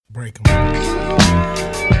Break them.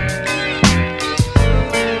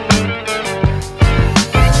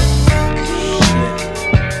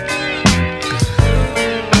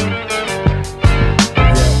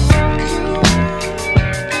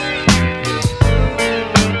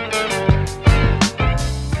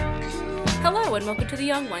 Hello and welcome to The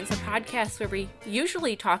Young Ones, a podcast where we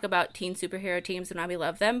usually talk about teen superhero teams and why we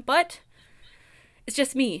love them, but it's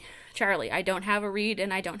just me, Charlie. I don't have a Reed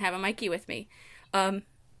and I don't have a Mikey with me.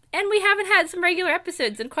 And we haven't had some regular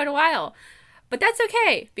episodes in quite a while. But that's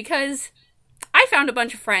okay, because I found a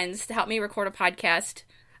bunch of friends to help me record a podcast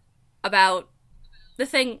about the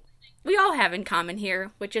thing we all have in common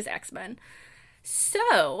here, which is X-Men.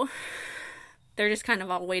 So they're just kind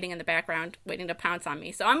of all waiting in the background, waiting to pounce on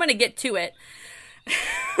me. So I'm going to get to it.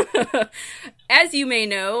 As you may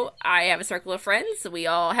know, I have a circle of friends. We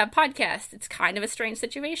all have podcasts. It's kind of a strange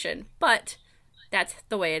situation, but that's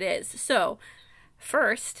the way it is. So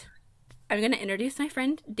first, I'm going to introduce my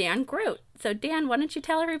friend Dan Grote. So Dan, why don't you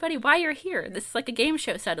tell everybody why you're here? This is like a game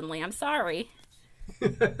show suddenly. I'm sorry.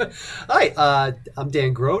 Hi, I'm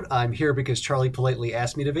Dan Grote. I'm here because Charlie politely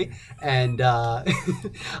asked me to be, and I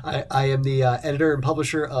am the editor and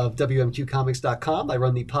publisher of WMQcomics.com. I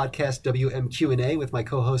run the podcast WMQ&A with my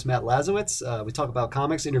co-host Matt Lazowitz. We talk about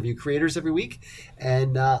comics, interview creators every week,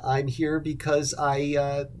 and I'm here because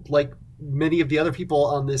I, like many of the other people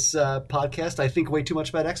on this podcast, I think way too much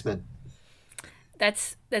about X-Men.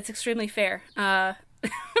 That's extremely fair.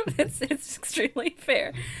 It's extremely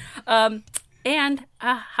fair. And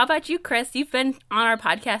how about you, Chris? You've been on our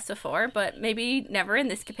podcast before, but maybe never in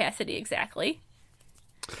this capacity exactly.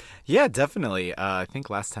 Yeah, definitely. I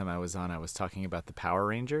think last time I was on, I was talking about the Power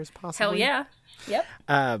Rangers, possibly. Hell yeah.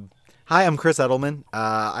 Yep. Hi, I'm Chris Eddleman.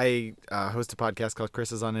 I host a podcast called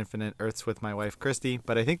Chris is on Infinite Earths with my wife, Christy.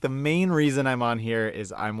 But I think the main reason I'm on here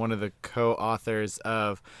is I'm one of the co-authors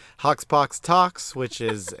of HoXDoX, which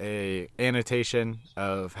is a annotation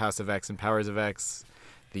of House of X and Powers of X,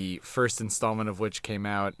 the first installment of which came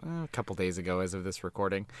out a couple days ago as of this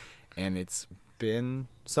recording. And it's been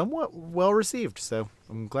somewhat well received, so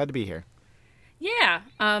I'm glad to be here. Yeah,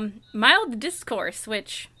 mild discourse,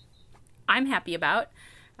 which I'm happy about.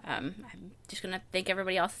 I'm just going to think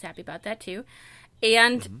everybody else is happy about that, too.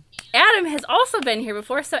 And Adam has also been here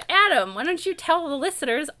before. So, Adam, why don't you tell the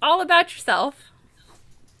listeners all about yourself?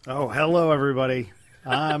 Oh, hello, everybody.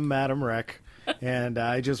 I'm Adam Reck, and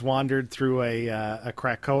I just wandered through a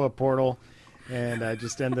Krakoa portal, and I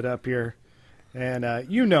just ended up here. And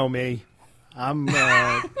you know me. I'm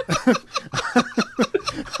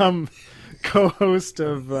I'm co-host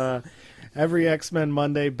of every X-Men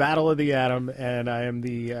Monday, Battle of the Atom, and I am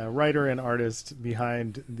the writer and artist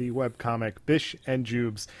behind the webcomic Bish and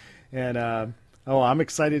Jubes. And, I'm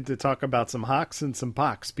excited to talk about some Hawks and some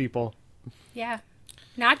Pox, people. Yeah,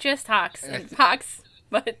 not just Hawks and Pox,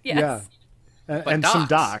 but yes. Yeah, and some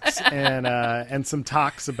Docs, and some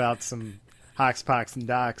talks about some Hawks, Pox, and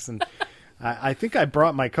Docs. And I think I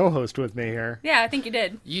brought my co-host with me here. Yeah, I think you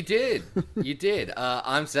did. You did.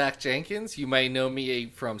 I'm Zack Jenkins. You may know me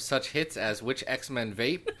from such hits as Which X-Men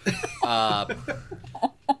Vape.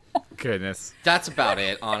 Goodness. That's about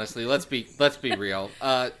it, honestly. Let's be real.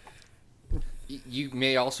 You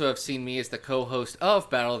may also have seen me as the co-host of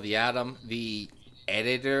Battle of the Atom, the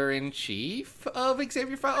editor-in-chief of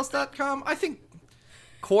XavierFiles.com. I think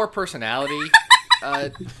core personality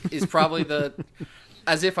is probably the...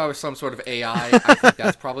 As if I was some sort of AI, I think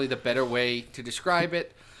that's probably the better way to describe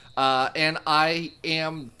it. And I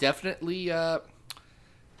am definitely a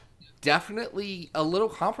little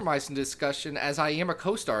compromised in discussion, as I am a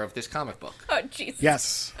co-star of this comic book. Oh, Jesus.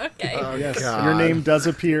 Yes. Okay. Yes. God. Your name does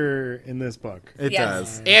appear in this book. It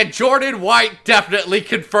does. And Jordan White definitely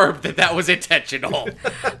confirmed that was intentional.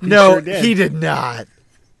 No, sure did. he did not.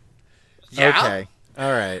 Yeah? Okay.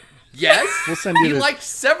 All right. Yes? We'll send you He this. liked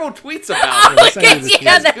several tweets about it. We'll send you this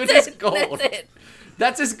Yeah, list. that's Good as it. gold. That's it.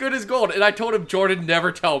 That's as good as gold. And I told him, Jordan, never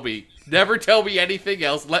tell me. Never tell me anything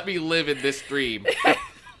else. Let me live in this dream.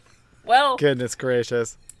 Well, Goodness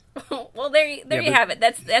gracious. well, there you have it.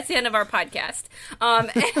 That's the end of our podcast.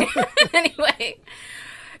 Anyway,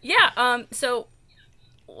 yeah. So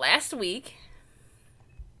last week,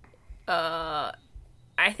 I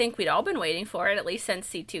think we'd all been waiting for it, at least since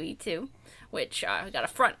C2E2, which got a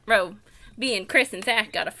front row. Me and Chris and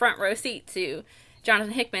Zach got a front row seat to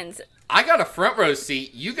Jonathan Hickman's. I got a front row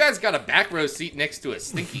seat. You guys got a back row seat next to a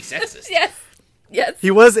stinky sexist. Yes.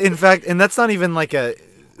 He was, in fact, and that's not even like a...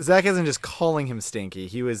 Zach isn't just calling him stinky.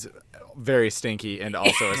 He was very stinky and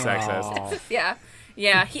also a sexist.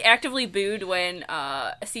 Yeah. He actively booed when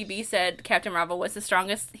CB said Captain Marvel was the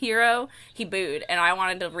strongest hero. He booed, and I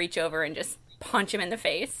wanted to reach over and just punch him in the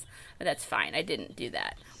face. But that's fine. I didn't do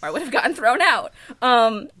that, or I would have gotten thrown out.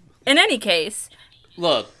 In any case,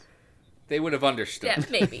 look, they would have understood.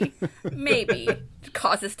 Yeah, maybe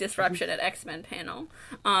causes disruption at X-Men panel.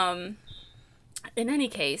 In any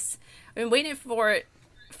case, I've been waiting for it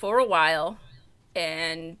for a while,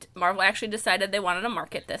 and Marvel actually decided they wanted to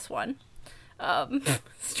market this one.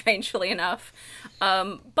 Strangely enough,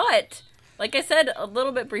 but like I said a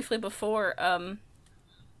little bit briefly before,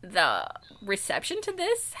 the reception to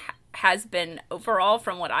this has been overall,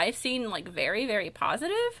 from what I've seen, like very, very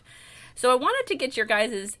positive. So I wanted to get your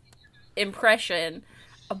guys' impression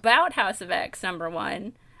about House of X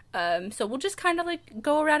 #1. So we'll just kind of like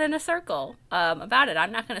go around in a circle about it.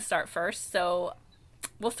 I'm not going to start first, so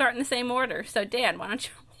we'll start in the same order. So Dan, why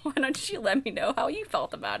don't you let me know how you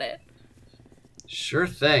felt about it? Sure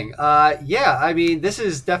thing. Yeah, I mean, this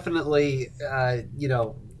is definitely,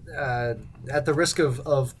 at the risk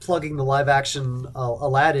of plugging the live action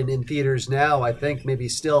Aladdin in theaters now, I think maybe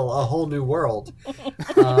still a whole new world.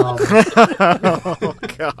 Oh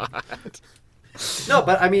God. No,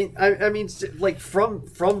 but I mean, like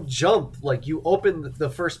from jump, like you open the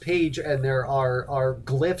first page and there are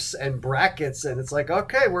glyphs and brackets, and it's like,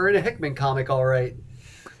 okay, we're in a Hickman comic, all right.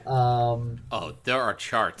 There are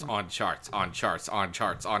charts on charts on charts on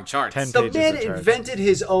charts on charts. 10 The pages man of charts. invented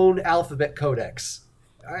his own alphabet codex.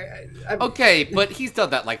 Okay, but he's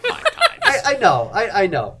done that like 5 times. I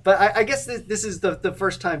know, but I guess this is the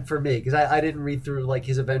first time for me, because I didn't read through like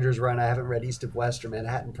his Avengers run. I haven't read East of West or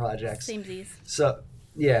Manhattan Projects. Samesies. So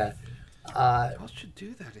yeah, Y'all should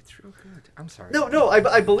do that. It's real good. I'm sorry. no,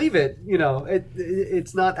 I believe it.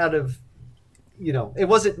 It's not out of, it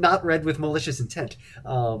wasn't not read with malicious intent.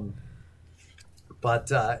 But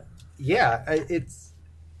yeah, it's.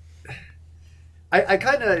 I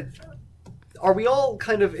kind of. Are we all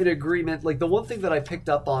kind of in agreement? Like, the one thing that I picked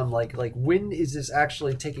up on, like when is this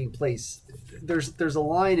actually taking place? There's a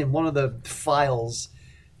line in one of the files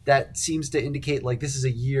that seems to indicate like this is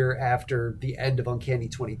a year after the end of Uncanny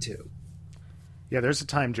 22. Yeah, there's a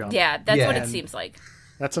time jump. Yeah, that's what it And seems like.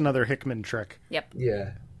 That's another Hickman trick. Yep.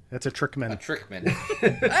 Yeah. That's a trickman. A trickman.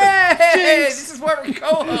 Hey, this is where we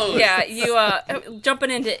co-host. Yeah, you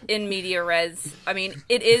jumping into in media res. I mean,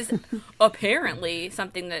 it is apparently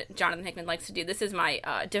something that Jonathan Hickman likes to do. This is my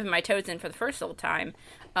dipping my toes in for the first little time,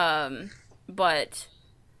 but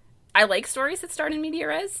I like stories that start in media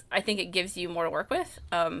res. I think it gives you more to work with,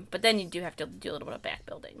 but then you do have to do a little bit of back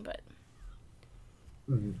building. But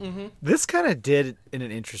This kind of did in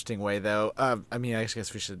an interesting way, though. I mean, I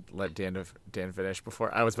guess we should let Dan finish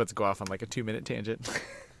before I was about to go off on like a 2-minute tangent.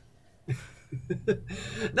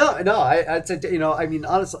 No, I'd say, I mean,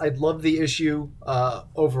 honestly, I love the issue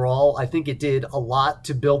overall. I think it did a lot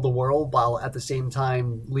to build the world, while at the same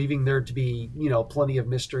time leaving there to be, plenty of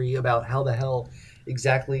mystery about how the hell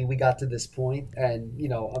exactly we got to this point. And,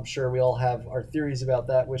 I'm sure we all have our theories about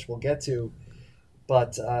that, which we'll get to.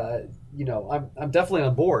 But, I'm definitely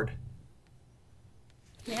on board.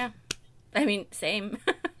 yeah, I mean, same.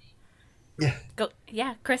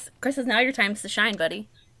 Yeah. Chris is now your time to shine, buddy.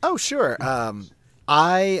 Oh, sure.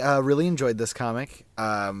 I really enjoyed this comic.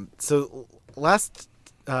 So last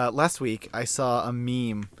week I saw a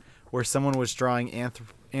meme where someone was drawing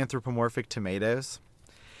anthropomorphic tomatoes,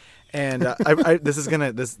 and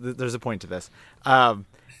there's a point to this.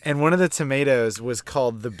 And one of the tomatoes was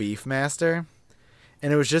called the Beef Master,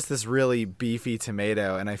 and it was just this really beefy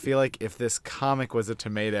tomato. And I feel like if this comic was a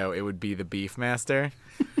tomato, it would be the Beef Master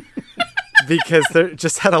because there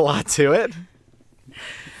just had a lot to it.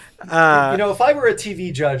 If I were a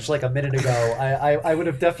TV judge like a minute ago, I would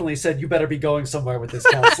have definitely said, you better be going somewhere with this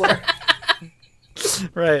counselor.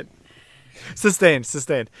 Right. Sustained.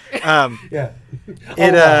 Yeah.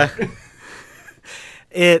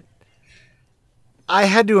 I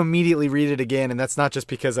had to immediately read it again, and that's not just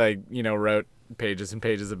because I, wrote pages and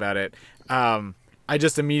pages about it. I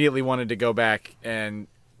just immediately wanted to go back and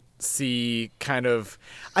see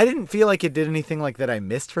I didn't feel like it did anything like that I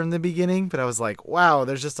missed from the beginning, but I was like, wow,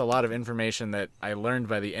 there's just a lot of information that I learned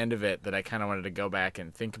by the end of it that I kind of wanted to go back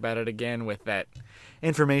and think about it again with that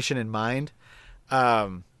information in mind.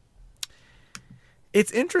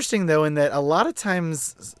 It's interesting though, in that a lot of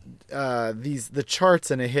times the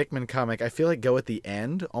charts in a Hickman comic I feel like go at the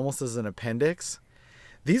end almost as an appendix.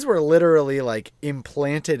 These were literally like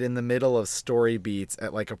implanted in the middle of story beats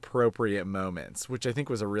at like appropriate moments, which I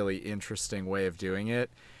think was a really interesting way of doing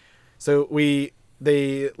it. So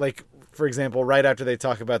they like, for example, right after they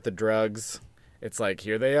talk about the drugs, it's like,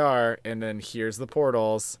 here they are, and then here's the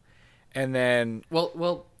portals, and then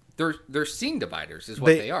Well, they're scene dividers, is what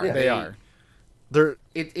they are. Yeah. they are.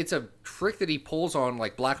 It's a trick that he pulls on,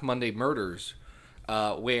 like Black Monday Murders,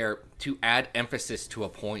 where to add emphasis to a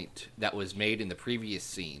point that was made in the previous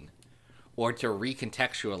scene, or to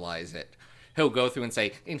recontextualize it, he'll go through and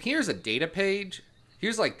say, and here's a data page,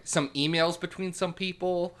 here's like some emails between some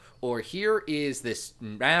people, or here is this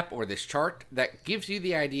map or this chart that gives you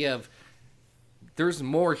the idea of there's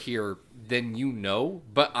more here than you know,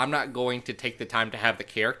 but I'm not going to take the time to have the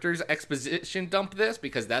characters exposition dump this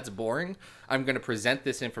because that's boring. I'm going to present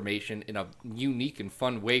this information in a unique and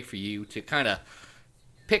fun way for you to kind of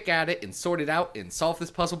pick at it and sort it out and solve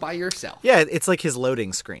this puzzle by yourself. Yeah, it's like his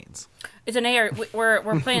loading screens. It's an AR.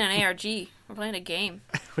 We're playing an ARG. We're playing a game.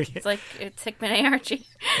 It's Hickman ARG.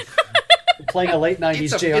 Playing a late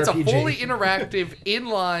 90s JRPG. It's a fully interactive,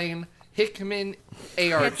 inline Hickman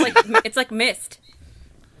ARG. It's like Myst.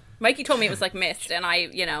 Mikey told me it was like Myst, and I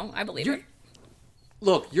believe it.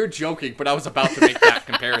 Look, you're joking, but I was about to make that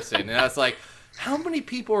comparison, and I was like, how many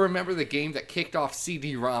people remember the game that kicked off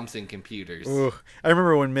CD-ROMs in computers? Ooh, I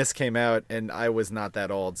remember when Myst came out, and I was not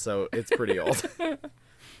that old, so it's pretty old.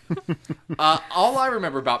 All I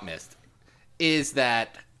remember about Myst is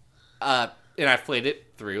that, and I've played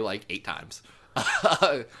it through like 8 times,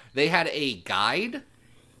 they had a guide,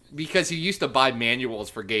 because you used to buy manuals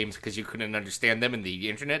for games because you couldn't understand them and the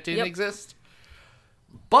internet didn't exist.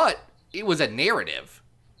 But it was a narrative.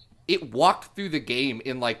 It walked through the game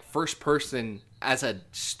in like first person as a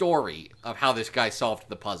story of how this guy solved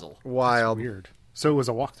the puzzle. Wild. That's weird. So it was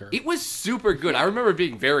a walkthrough. It was super good. I remember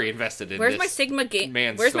being very invested in Where's this my Sigma game?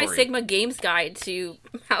 man's Where's story. my Sigma Games guide to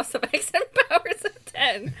House of X and Powers of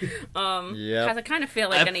 10? Because I kind of feel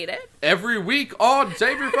like I need it. Every week on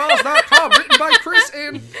XavierFiles.com, written by Chris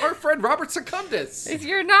and our friend Robert Secundus.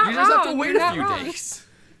 You're not You just have to wrong. wait You're a few not wrong. days.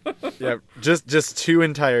 Yeah, just 2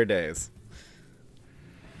 entire days.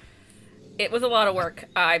 It was a lot of work,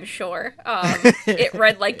 I'm sure. It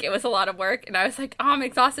read like it was a lot of work, and I was like, I'm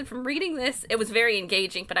exhausted from reading this. It was very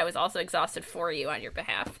engaging, but I was also exhausted for you on your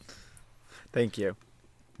behalf. Thank you.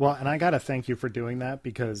 Well, and I got to thank you for doing that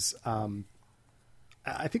because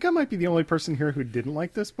I think I might be the only person here who didn't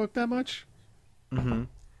like this book that much. Mm-hmm.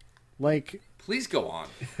 Like, Please go on.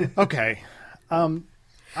 okay.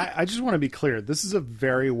 I just want to be clear. This is a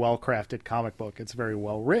very well-crafted comic book. It's very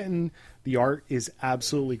well written. The art is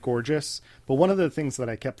absolutely gorgeous. But one of the things that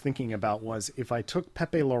I kept thinking about was if I took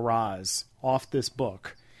Pepe Larraz off this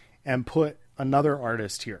book and put another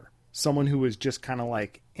artist here, someone who was just kind of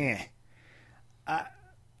like, I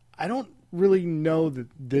don't really know that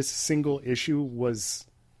this single issue was,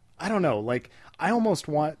 I don't know, like, I almost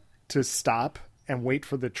want to stop and wait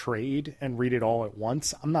for the trade and read it all at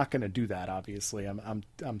once. I'm not going to do that, obviously. I'm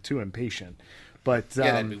too impatient. But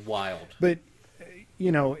Yeah, that'd be wild. But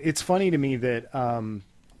it's funny to me that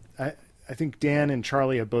I think Dan and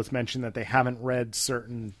Charlie have both mentioned that they haven't read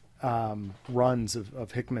certain runs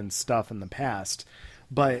of Hickman's stuff in the past.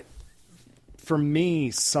 But for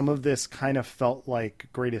me, some of this kind of felt like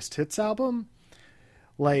Greatest Hits album.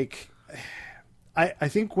 Like, I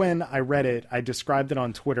think when I read it, I described it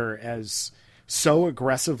on Twitter as so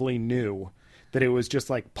aggressively new that it was just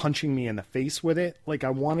like punching me in the face with it. Like I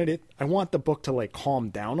want the book to like calm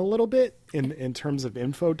down a little bit in terms of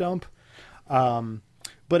info dump. But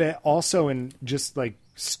it also in just like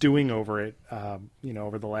stewing over it,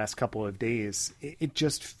 over the last couple of days, it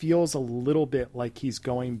just feels a little bit like he's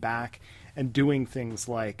going back and doing things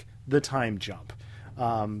like the time jump.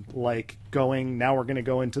 Like now we're going to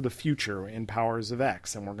go into the future in Powers of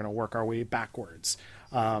X and we're going to work our way backwards.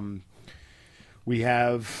 We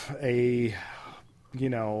have a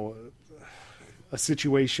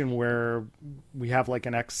situation where we have like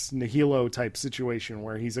an ex nihilo type situation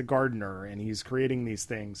where he's a gardener and he's creating these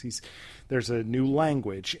things. There's a new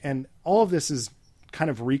language, and all of this is kind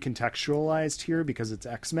of recontextualized here because it's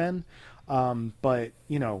X-Men. But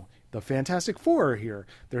the Fantastic Four are here.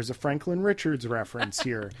 There's a Franklin Richards reference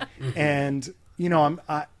here. And,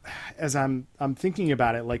 as I'm thinking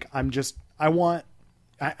about it, like,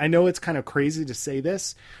 I know it's kind of crazy to say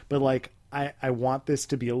this, but like, I want this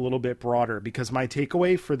to be a little bit broader because my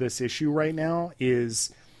takeaway for this issue right now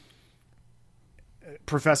is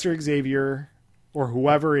Professor Xavier or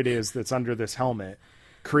whoever it is that's under this helmet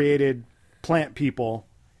created plant people.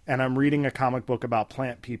 And I'm reading a comic book about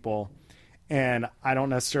plant people. And I don't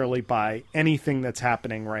necessarily buy anything that's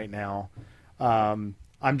happening right now.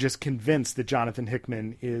 I'm just convinced that Jonathan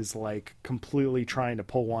Hickman is like completely trying to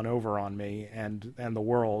pull one over on me and the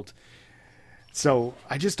world. So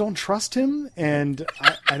I just don't trust him, and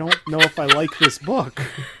I don't know if I like this book.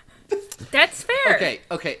 That's fair.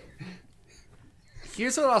 Okay.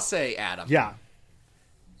 Here's what I'll say, Adam. Yeah.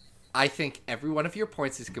 I think every one of your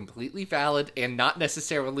points is completely valid and not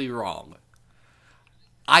necessarily wrong.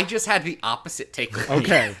 I just had the opposite take.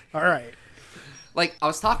 Okay, all right. Like, I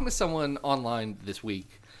was talking to someone online this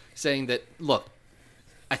week saying that, look,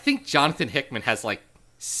 I think Jonathan Hickman has, like,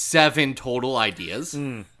 7 total ideas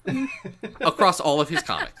across all of his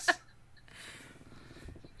comics.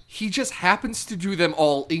 He just happens to do them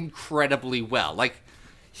all incredibly well. Like,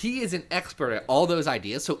 he is an expert at all those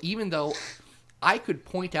ideas, so even though I could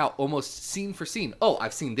point out almost scene for scene, oh,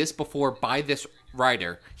 I've seen this before by this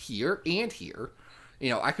writer here and here,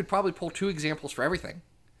 I could probably pull 2 examples for everything.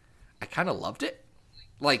 I kind of loved it.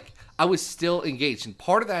 Like, I was still engaged, and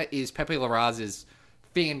part of that is Pepe Larraz's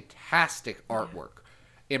fantastic artwork.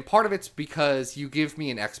 And part of it's because you give me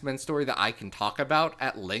an X-Men story that I can talk about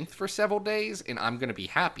at length for several days, and I'm going to be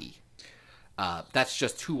happy. That's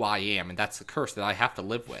just who I am, and that's the curse that I have to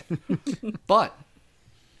live with. But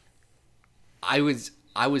I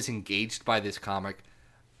was engaged by this comic,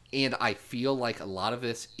 and I feel like a lot of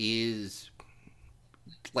this is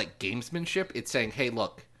like gamesmanship. It's saying, hey,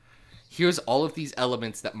 look, here's all of these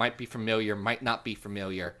elements that might be familiar, might not be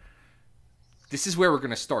familiar. This is where we're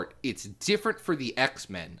going to start. It's different for the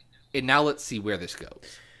X-Men, and now let's see where this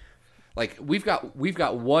goes. Like, we've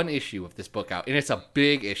got one issue of this book out, and it's a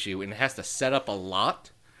big issue, and it has to set up a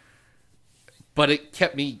lot, but it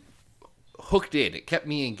kept me hooked in. It kept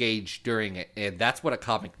me engaged during it, and that's what a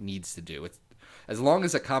comic needs to do. It's, as long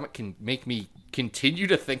as a comic can make me continue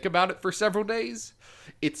to think about it for several days,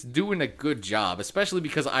 it's doing a good job, especially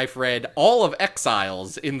because I've read all of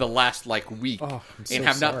Exiles in the last, week, and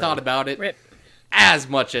have not thought about it. Rip. As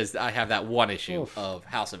much as I have that one issue of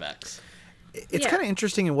House of X. It's kind of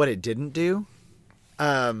interesting in what it didn't do.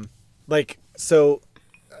 It's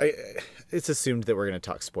assumed that we're going to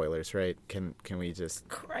talk spoilers, right? Can we just...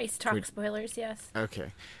 Christ, talk spoilers, yes.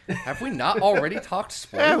 Okay. Have we not already talked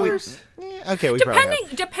spoilers? Okay, we probably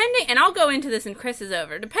have. Depending, and I'll go into this and Chris is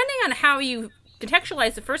over, depending on how you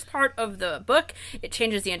contextualize the first part of the book, it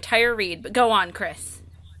changes the entire read. But go on, Chris.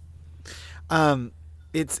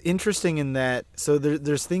 It's interesting in that, so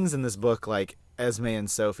there's things in this book like Esme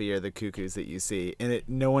and Sophie are the cuckoos that you see, and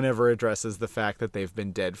no one ever addresses the fact that they've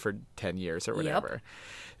been dead for 10 years or whatever.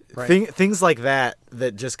 Yep. Right. Things like that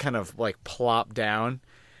just kind of plop down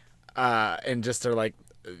and just are like,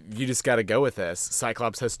 you just got to go with this.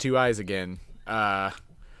 Cyclops has 2 eyes again. 2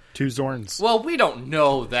 Zorns. Well, we don't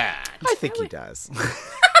know that. I think he does.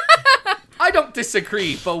 I don't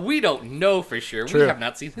disagree, but we don't know for sure. True. We have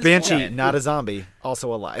not seen his Banshee, blood. not a zombie,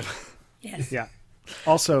 also alive. Yes. Yeah.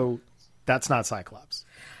 Also, that's not Cyclops.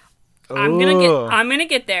 I'm gonna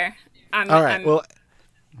get there. All right. Well,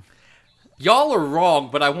 y'all are wrong,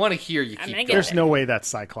 but I want to hear you keep going. There's no way that's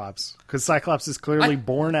Cyclops, because Cyclops is clearly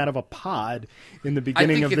born out of a pod in the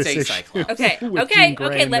beginning of this issue. Cyclops. Okay. with Okay. Jean Grey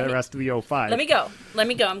Okay. and the rest of the 05. Let me go. I'm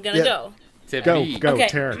gonna go. Go, Okay.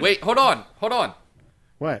 Taryn. Wait, hold on.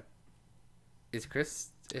 What? Is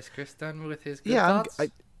Chris done with his good yeah, thoughts?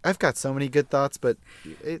 I've got so many good thoughts, but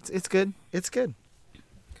it's good. It's good.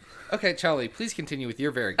 Okay, Charlie, please continue with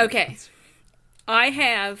your very good thoughts. I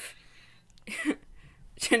have,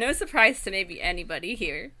 to no surprise to maybe anybody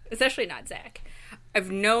here, especially not Zach, I've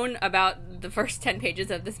known about the first 10 pages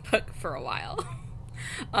of this book for a while.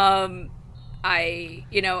 I'm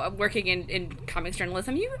working in comics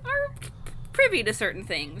journalism. You are privy to certain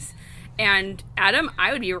things. And Adam,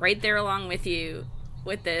 I would be right there along with you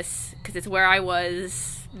with this, because it's where I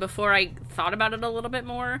was before I thought about it a little bit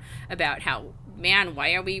more, about how, man,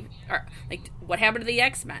 what happened to the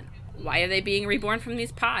X-Men? Why are they being reborn from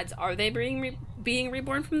these pods? Are they being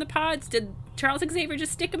reborn from the pods? Did Charles Xavier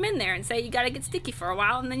just stick them in there and say, you gotta get sticky for a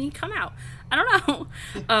while and then you come out? I don't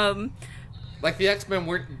know. Like the X-Men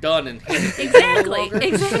weren't done and Exactly.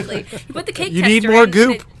 You put the cake You tester need more in,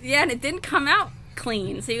 goop. and it didn't come out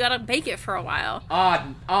clean, so you gotta bake it for a while.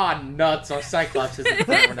 Nuts. Our Cyclops isn't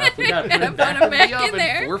clever enough. We gotta put him Put him back in back the in oven,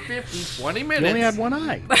 there. 450, 20 He minutes. only had 1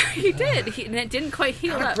 eye. But he did, and it didn't quite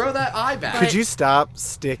heal Gotta up. throw that eye back. Could you stop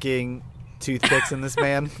sticking toothpicks in this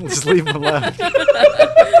man? Just leave him alone.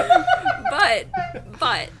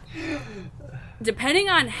 But depending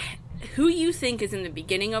on who you think is in the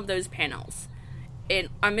beginning of those panels, and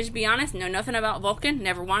I'm just be honest, know nothing about Vulcan,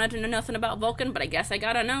 never wanted to know nothing about Vulcan, but I guess I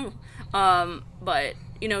gotta know. But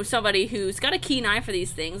somebody who's got a keen eye for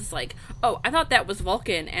these things is like, oh, I thought that was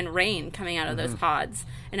Vulcan and Rain coming out of those pods,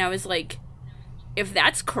 and I was like, if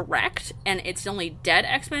that's correct and it's only dead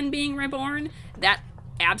X-Men being reborn, that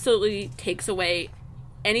absolutely takes away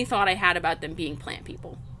any thought I had about them being plant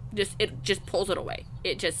people. It just pulls it away.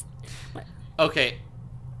 It just... Okay.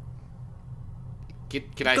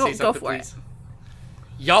 Can I Go say something, for please?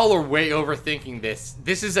 Y'all are way overthinking this.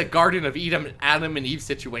 This is a Garden of Adam and Eve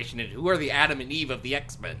situation, and who are the Adam and Eve of the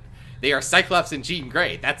X-Men? They are Cyclops and Jean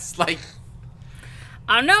Grey. That's like...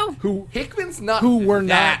 I don't know. Hickman's not Who were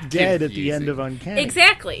that not dead confusing. at the end of Uncanny.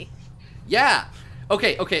 Exactly. Yeah.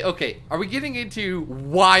 Okay. Are we getting into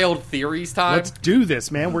wild theories time? Let's do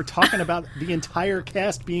this, man. We're talking about the entire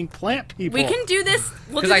cast being plant people. We can do this.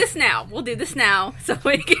 We'll do this now. We'll do this now. So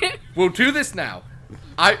we can... We'll do this now.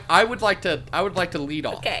 I would like to lead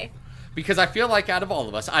off. Okay. Because I feel like out of all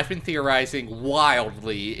of us, I've been theorizing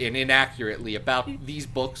wildly and inaccurately about these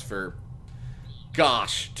books for,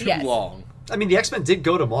 too long. I mean, the X-Men did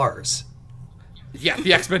go to Mars. Yeah,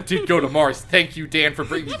 the X-Men did go to Mars. Thank you, Dan, for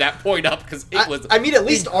bringing that point up, because it was I mean, at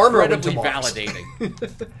least armor went to incredibly Mars.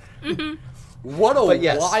 validating. What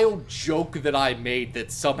a wild joke that I made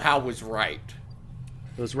that somehow was right.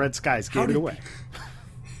 Those red skies gave it away.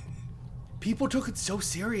 People took it so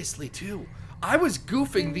seriously, too. I was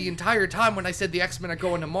goofing the entire time when I said the X-Men are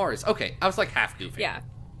going to Mars. Okay, I was like half goofing. Yeah.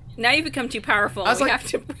 Now you've become too powerful. I was We like-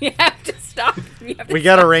 have to stop. We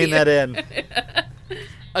gotta rein that in.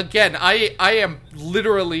 Again, I am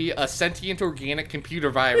literally a sentient organic computer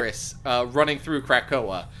virus running through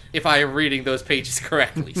Krakoa, if I am reading those pages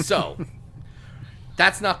correctly. So,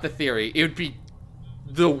 that's not the theory. It would be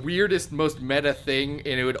the weirdest, most meta thing,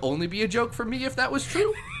 and it would only be a joke for me if that was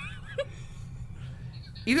true.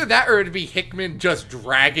 Either that or it'd be Hickman just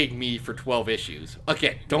dragging me for 12 issues.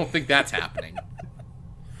 Again, don't think that's happening.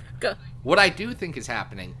 Go. What I do think is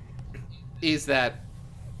happening is that,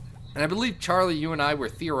 and I believe, Charlie, you and I were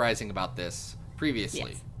theorizing about this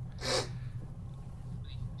previously. Yes.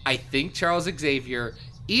 I think Charles Xavier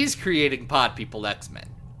is creating Pod People X-Men.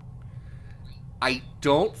 I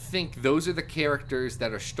don't think those are the characters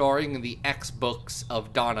that are starring in the X books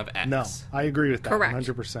of Dawn of X. No, I agree with that. Correct.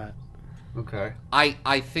 100%. Okay.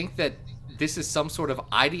 I think that this is some sort of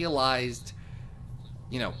idealized,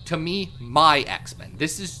 to me, my X-Men.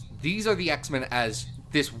 These are the X-Men as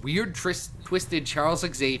this weird, twisted Charles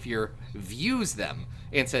Xavier views them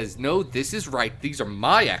and says, no, this is right. These are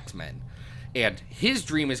my X-Men. And his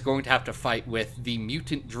dream is going to have to fight with the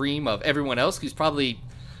mutant dream of everyone else who's probably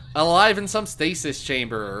alive in some stasis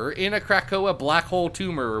chamber or in a Krakoa black hole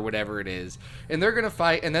tumor or whatever it is. And they're going to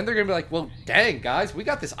fight, and then they're going to be like, well, dang, guys, we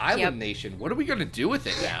got this island nation. What are we going to do with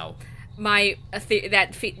it now? We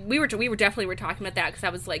were definitely talking about that, because I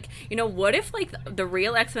was like, what if like the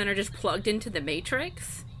real X-Men are just plugged into the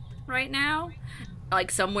Matrix right now,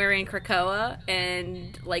 like somewhere in Krakoa,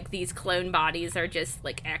 and like these clone bodies are just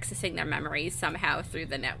like accessing their memories somehow through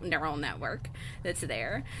the neural network that's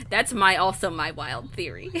there. That's my wild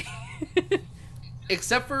theory.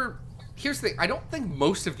 Except for, here's the thing, I don't think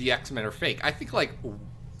most of the X-Men are fake. I think like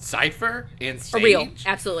Cypher and Sage Real,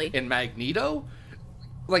 absolutely. and Magneto.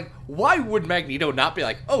 Like, why would Magneto not be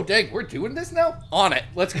like, oh, dang, we're doing this now? On it.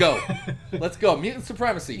 Let's go. Let's go. Mutant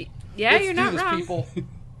supremacy. Yeah, Let's you're do not this, wrong. people.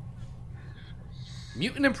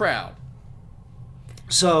 Mutant and proud.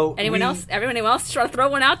 So Anyone else try to throw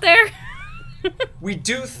one out there? we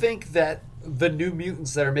do think that the New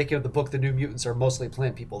Mutants that are making up the book, the New Mutants, are mostly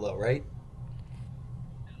plant people, though, right?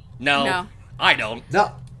 No. I don't.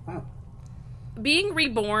 No. Oh. Being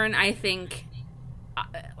reborn, I think,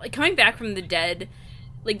 like coming back from the dead,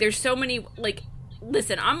 like there's so many, like,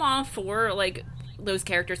 listen, I'm all for like those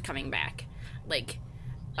characters coming back. Like,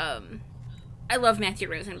 I love Matthew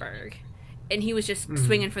Rosenberg, and he was just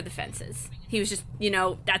swinging for the fences. He was just,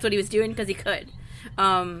 that's what he was doing because he could.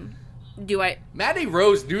 Matty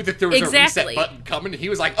Rose knew that there was a Exactly. reset button coming. He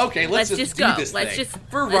was like, okay, let's just do go. this Let's thing. just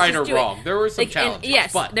For let's right just or do wrong. it. There were some Like, challenges.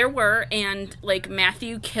 yes, but there were, and like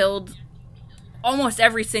Matthew killed almost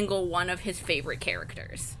every single one of his favorite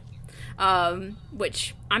characters.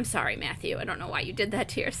 Which, I'm sorry, Matthew. I don't know why you did that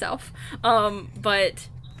to yourself. But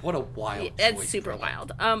what a wild it's choice, super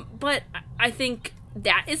brother. wild. But I think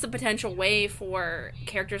that is a potential way for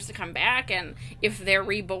characters to come back, and if they're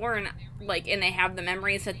reborn, like, and they have the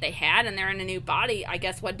memories that they had, and they're in a new body, I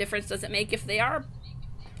guess what difference does it make if they are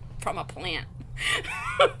from a plant?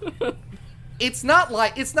 It's not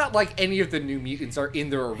like any of the New Mutants are in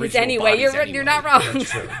their original Anyway, bodies you're not wrong.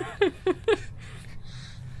 That's true.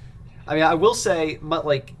 I mean, I will say,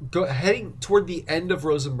 heading toward the end of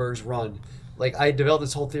Rosenberg's run, like, I developed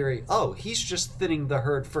this whole theory, he's just thinning the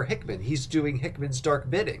herd for Hickman. He's doing Hickman's dark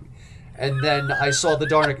bidding. And then I saw the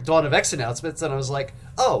Dawn of X announcements, and I was like,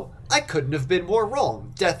 I couldn't have been more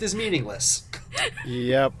wrong. Death is meaningless.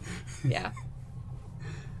 Yep. Yeah.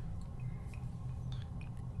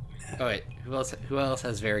 Oh, wait. Who else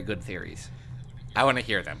has very good theories? I want to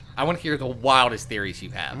hear them. I want to hear the wildest theories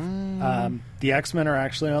you have. The X-Men are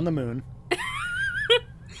actually on the moon.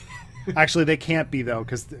 Actually, they can't be though,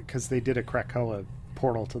 because they did a Krakoa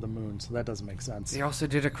portal to the moon, so that doesn't make sense. They also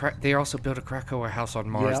built a Krakoa house on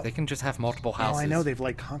Mars. Yep. They can just have multiple houses. Oh, I know, they've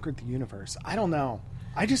like conquered the universe. I don't know.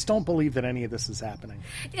 I just don't believe that any of this is happening.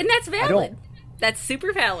 And that's valid. That's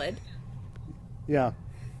super valid. Yeah.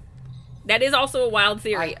 That is also a wild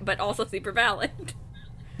theory, but also super valid.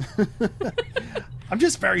 I'm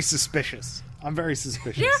just very suspicious.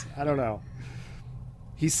 Yeah. I don't know.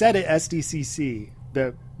 He said at SDCC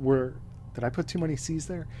that did I put too many C's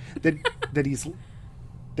there? That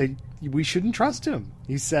we shouldn't trust him.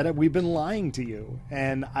 He said it. We've been lying to you,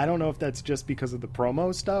 and I don't know if that's just because of the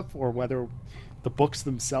promo stuff or whether the books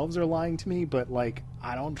themselves are lying to me. But like,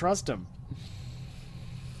 I don't trust him.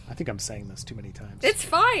 I think I'm saying this too many times. It's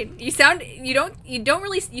fine. You sound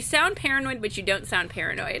paranoid, but you don't sound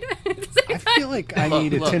paranoid. I feel like I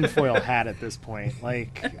need a tinfoil hat at this point.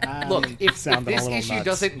 Like, if this issue nuts.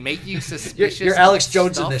 doesn't make you suspicious, You're Alex of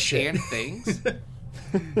Jones in stuff this shit. and things.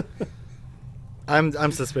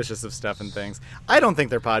 I'm suspicious of stuff and things. I don't think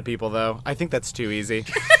they're pod people, though. I think that's too easy.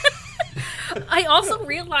 I also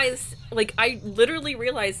realized, I literally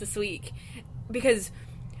realized this week, because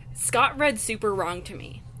Scott read super wrong to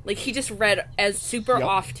me. He just read as super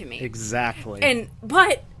off to me. Exactly. And,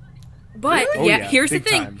 but, Really? here's the big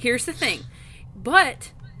thing. time. Here's the thing.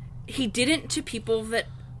 But he didn't to people that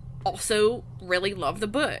also really love the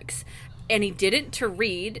books. And he didn't to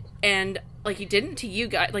Reed, and, he didn't to you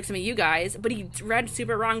guys, some of you guys, but he read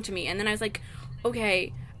super wrong to me. And then I was like,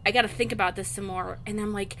 okay, I gotta think about this some more. And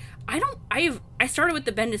I'm like, I started with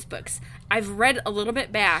the Bendis books. I've read a little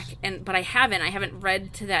bit back, but I haven't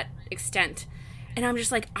read to that extent. And I'm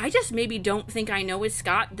just like, I just maybe don't think I know a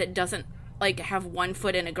Scott that doesn't, have one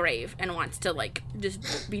foot in a grave and wants to,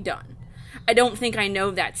 just be done. I don't think I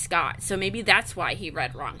know that Scott. So maybe that's why he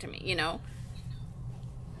read wrong to me, you know?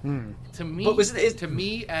 To me, go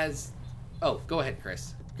ahead,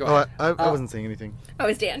 Chris. Go ahead. I wasn't saying anything. Oh, it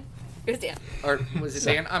was Dan. Or was it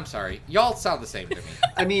Dan? I'm sorry. Y'all sound the same to me.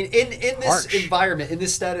 I mean, in this environment, in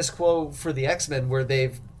this status quo for the X-Men, where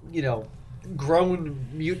they've, grown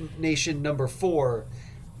Mutant Nation number 4,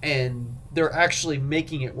 and they're actually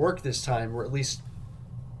making it work this time, or at least,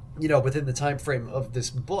 within the time frame of this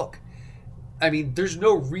book. I mean, there's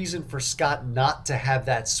no reason for Scott not to have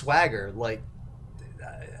that swagger.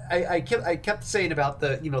 I kept saying about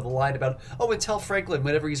the the line about, and tell Franklin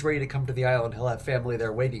whenever he's ready to come to the island, he'll have family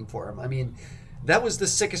there waiting for him. I mean, that was the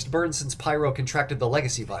sickest burn since Pyro contracted the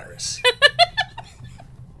legacy virus.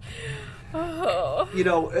 Oh.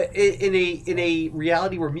 In a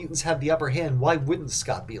reality where mutants have the upper hand, why wouldn't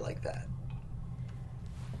Scott be like that?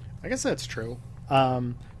 I guess that's true.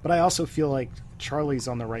 But I also feel like Charlie's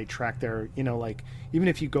on the right track there. Even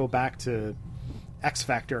if you go back to X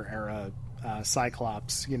Factor era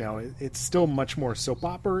Cyclops, it's still much more soap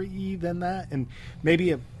opera-y than that. And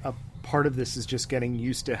maybe a part of this is just getting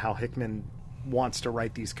used to how Hickman wants to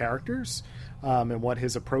write these characters, and what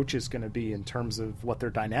his approach is going to be in terms of what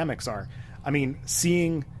their dynamics are. I mean,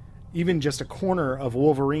 seeing even just a corner of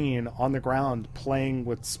Wolverine on the ground playing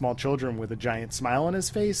with small children with a giant smile on his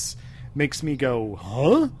face makes me go,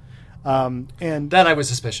 huh? And that I was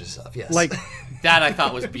suspicious of, yes. That I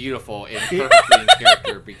thought was beautiful and perfectly in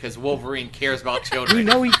character, because Wolverine cares about children. We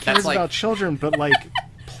know he cares about children, but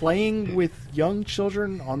playing with young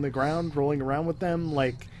children on the ground, rolling around with them,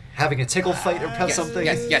 having a tickle fight or something.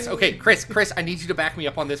 Yes. Okay, Chris, I need you to back me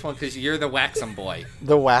up on this one, because you're the Waxum boy.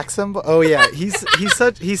 The Waxum boy? Oh yeah, he's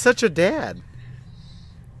such a dad.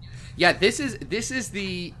 Yeah, this is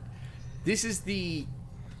the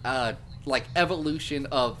evolution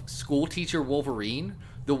of school teacher Wolverine.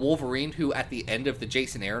 The Wolverine who, at the end of the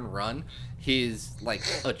Jason Aaron run, his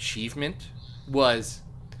achievement was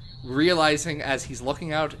realizing, as he's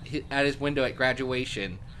looking out at his window at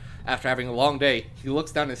graduation after having a long day, he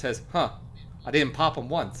looks down and says, I didn't pop him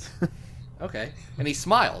once. Okay. And he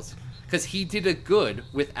smiles, because he did a good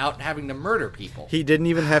without having to murder people. He didn't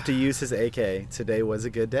even have to use his AK. Today was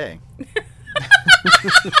a good day.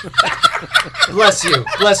 Bless you,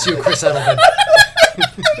 Chris Eddleman.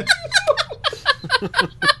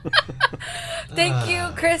 Thank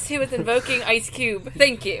you, Chris, who was invoking Ice Cube.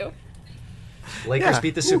 Thank you. Lakers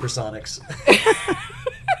beat the Supersonics.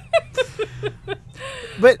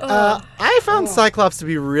 But I found Cyclops to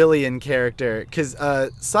be really in character, because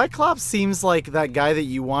Cyclops seems like that guy that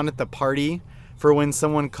you want at the party for when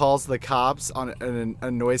someone calls the cops on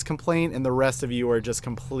a noise complaint and the rest of you are just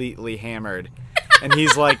completely hammered. And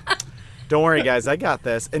he's like, don't worry, guys, I got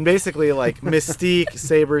this. And basically, Mystique,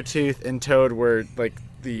 Sabretooth, and Toad were,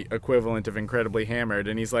 the equivalent of incredibly hammered.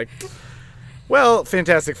 And he's like, well,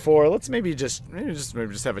 Fantastic Four, let's maybe just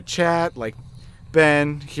have a chat.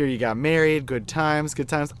 Ben, here you got married, good times.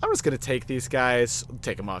 I'm just gonna take these guys,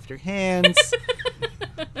 take them off your hands.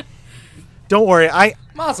 Don't worry,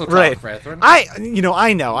 Mazel tov, right. brethren.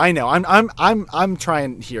 I know. I'm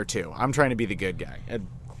trying here too. I'm trying to be the good guy. And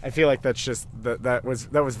I feel like that's just that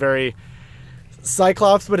was very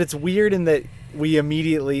Cyclops, but it's weird in that we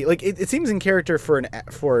immediately like it seems in character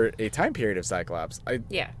for a time period of Cyclops.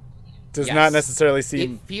 Does Yes. not necessarily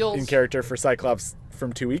seem It feels- in character for Cyclops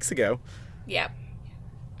from 2 weeks ago. Yeah.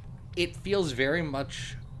 It feels very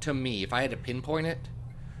much to me, if I had to pinpoint it,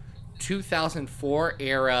 2004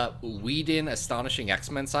 era Whedon Astonishing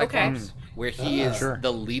X-Men Cyclops, where he is Sure.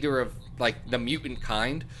 the leader of like the mutant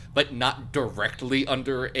kind, but not directly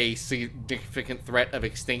under a significant threat of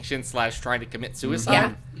extinction / trying to commit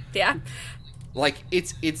suicide. Yeah. Like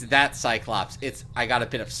it's that Cyclops. It's I got a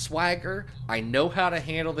bit of swagger. I know how to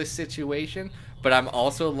handle this situation, but I'm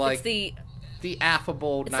also like It's the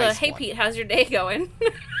affable, the nice hey one. Pete, how's your day going?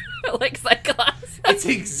 Like Cyclops. It's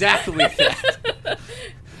exactly that.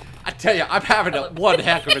 I tell you, I'm having one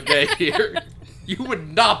heck of a day here. You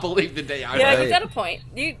would not believe the day I'm Yeah, having. you got a point.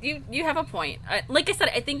 You have a point. Like I said,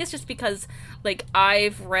 I think it's just because like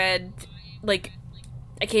I've read like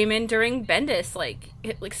I came in during Bendis, like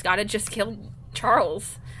Scott had just killed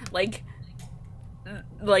Charles, like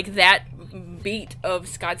that beat of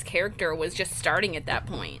Scott's character was just starting at that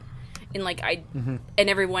point, and like and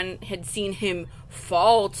everyone had seen him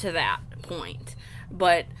fall to that point,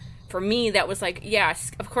 but for me that was like,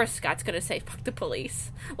 yes, of course Scott's gonna say fuck the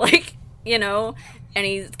police, like, you know, and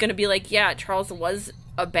he's gonna be like, yeah, Charles was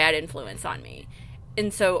a bad influence on me,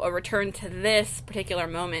 and so a return to this particular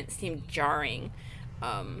moment seemed jarring,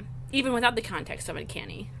 even without the context of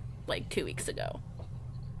Uncanny, like 2 weeks ago.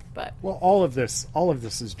 But Well, all of this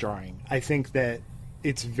is jarring. I think that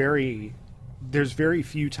there's very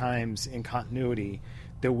few times in continuity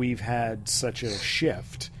that we've had such a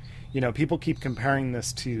shift. You know, people keep comparing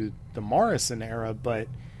this to the Morrison era, but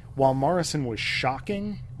while Morrison was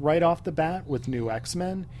shocking right off the bat with New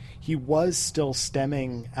X-Men, he was still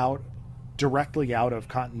stemming directly out of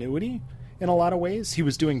continuity in a lot of ways. He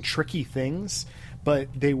was doing tricky things, but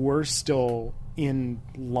they were still in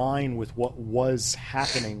line with what was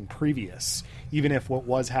happening previous, even if what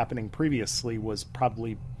was happening previously was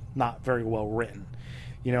probably not very well written.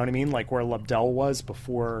 You know what I mean? Like where Lobdell was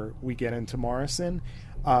before we get into Morrison.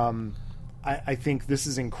 I think this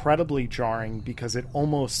is incredibly jarring because it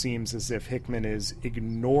almost seems as if Hickman is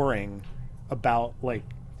ignoring about like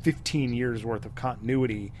 15 years worth of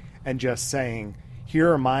continuity and just saying,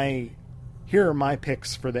 here are my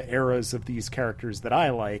picks for the eras of these characters that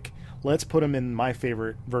I like. Let's put them in my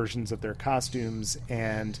favorite versions of their costumes,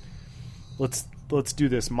 and let's do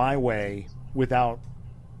this my way without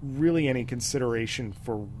really any consideration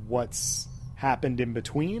for what's happened in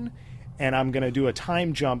between. And I'm going to do a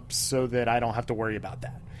time jump so that I don't have to worry about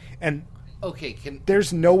that. And Okay,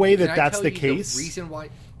 there's no way can that I that's tell the you case, The reason why?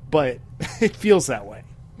 but it feels that way.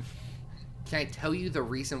 Can I tell you the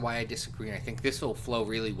reason why I disagree? And I think this will flow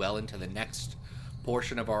really well into the next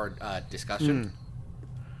portion of our discussion.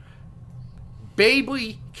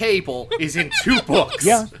 Baby Cable is in 2 books.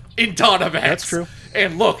 Yeah. In Dawn of X. That's true.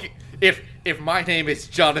 And look, if my name is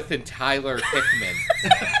Jonathan Tyler Hickman,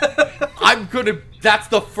 that's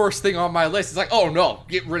the first thing on my list. It's like, oh no,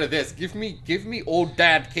 get rid of this. Give me old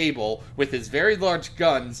Dad Cable with his very large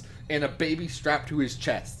guns and a baby strapped to his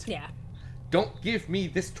chest. yeah. Don't give me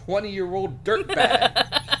this 20-year-old dirtbag.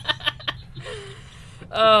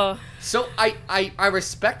 Oh, So I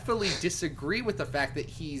respectfully disagree with the fact that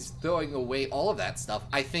he's throwing away all of that stuff.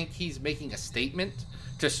 I think he's making a statement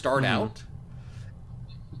to start out,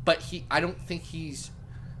 but I don't think he's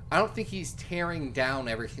tearing down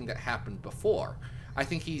everything that happened before. I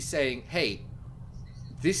think he's saying, hey,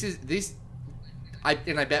 I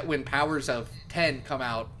bet when Powers of 10 come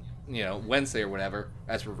out, you know, Wednesday or whatever,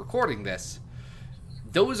 as we're recording this,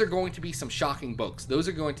 those are going to be some shocking books. Those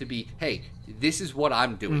are going to be, hey, this is what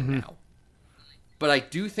I'm doing now. But I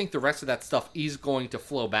do think the rest of that stuff is going to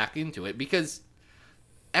flow back into it because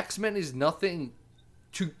X-Men is nothing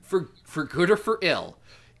for good or for ill.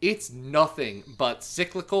 It's nothing but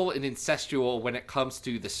cyclical and incestual when it comes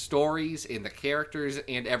to the stories and the characters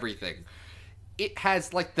and everything. It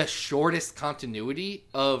has like the shortest continuity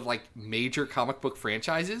of like major comic book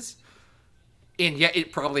franchises, and yet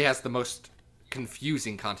it probably has the most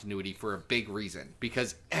confusing continuity for a big reason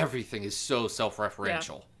because everything is so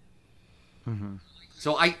self-referential. Yeah.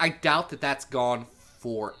 So I doubt that that's gone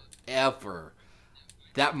forever.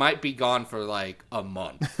 That might be gone for like a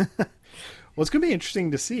month. Well, it's going to be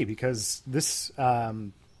interesting to see because these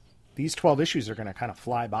 12 issues are going to kind of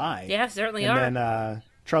fly by. yeah, certainly and are. then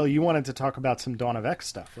Charlie, you wanted to talk about some Dawn of X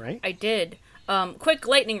stuff, right? I did. Quick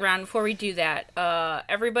lightning round before we do that.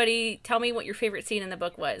 Everybody, tell me what your favorite scene in the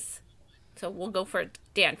book was. So we'll go for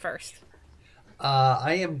Dan first.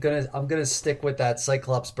 I'm gonna stick with that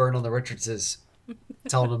Cyclops burn on the Richardses,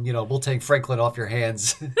 telling them, we'll take Franklin off your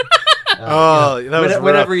hands. That was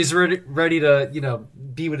whenever he's ready to,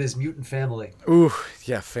 be with his mutant family. Ooh,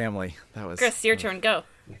 yeah, family. That was. Chris, your turn. Go.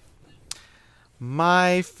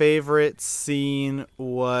 My favorite scene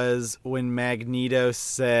was when Magneto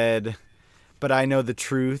said, "But I know the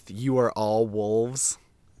truth. You are all wolves."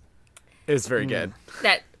 It was very good.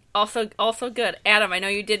 That also good. Adam, I know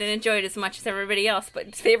you didn't enjoy it as much as everybody else,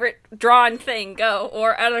 but favorite drawn thing, go,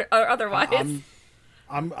 or otherwise.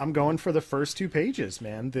 I'm going for the first 2 pages,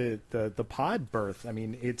 man. The pod birth. I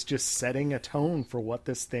mean, it's just setting a tone for what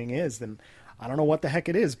this thing is, and I don't know what the heck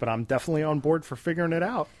it is, but I'm definitely on board for figuring it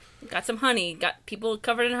out. Got some honey. Got people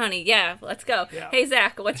covered in honey. Yeah, let's go. Yeah. Hey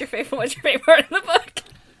Zach, what's your favorite part of the book?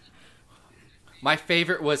 My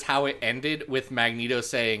favorite was how it ended with Magneto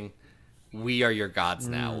saying, "We are your gods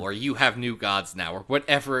now," or "You have new gods now," or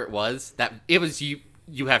whatever it was. That it was you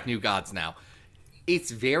have new gods now.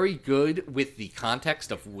 It's very good with the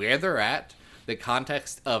context of where they're at, the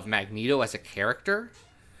context of Magneto as a character.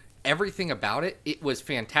 Everything about it, it was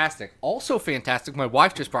fantastic. Also fantastic, my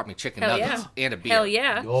wife just brought me chicken nuggets and a beer. Hell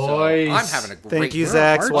yeah. So I'm having a great Thank you, time.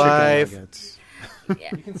 Zach's Our wife. chicken nuggets.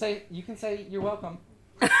 Yeah. You can say you're welcome.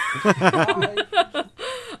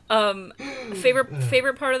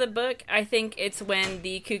 Favorite part of the book, I think it's when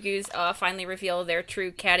the Cuckoos finally reveal their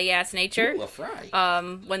true catty ass nature. Ooh, a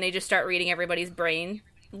fry. When they just start reading everybody's brain.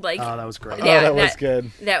 Like, Oh, that was great. yeah, that was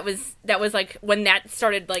good. That was like when that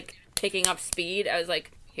started like picking up speed. I was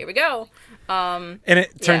like, here we go. And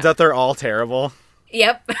it turns Yeah. out they're all terrible.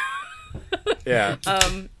 Yep. Yeah.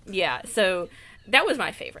 Yeah. So that was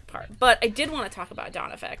my favorite part. But I did want to talk about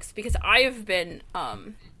Dawn of X because I have been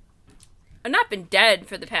I've not been dead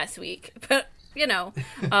for the past week, but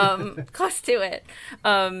close to it.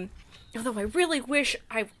 Although I really wish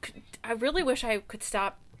I could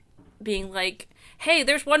stop being like, hey,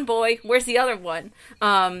 there's one boy, where's the other one?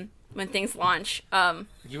 When things launch.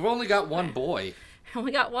 You've only got one boy. I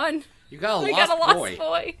only got one. You got a I lost got a lost boy.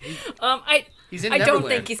 boy. He's in I don't Neverland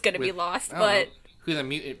think he's going to be with- lost, I don't but know who the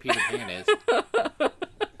mutant Peter Pan is.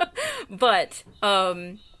 But,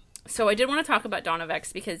 so I did want to talk about Dawn of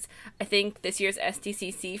X because I think this year's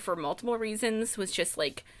SDCC, for multiple reasons, was just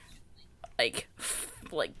like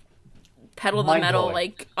pedal to the metal, Mind-blowing.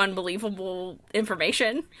 like unbelievable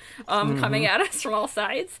information coming at us from all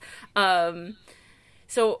sides.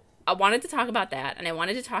 So I wanted to talk about that, and I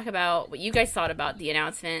wanted to talk about what you guys thought about the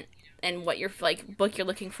announcement and what your book you're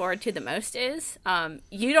looking forward to the most is.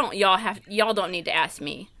 Y'all don't need to ask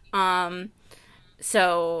me.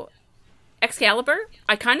 So Excalibur,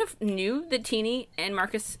 I kind of knew that Teeny and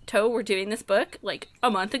Marcus Toe were doing this book like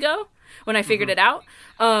a month ago when I figured it out.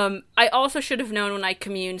 I also should have known when I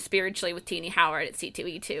communed spiritually with Teeny Howard at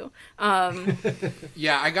C2E2.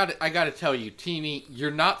 Yeah, I got to tell you, Teeny, you're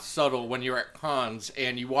not subtle when you're at cons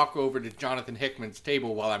and you walk over to Jonathan Hickman's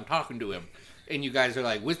table while I'm talking to him, and you guys are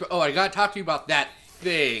like, whisper, "Oh, I got to talk to you about that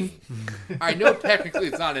thing." I know technically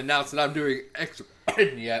it's not announced that I'm doing X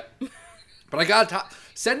yet, but I got to talk.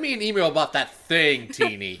 Send me an email about that thing,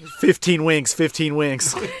 Teeny. 15 winks.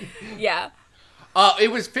 Yeah.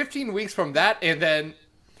 It was 15 weeks from that, and then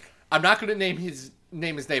I'm not going to name his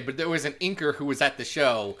name, but there was an inker who was at the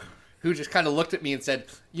show who just kind of looked at me and said,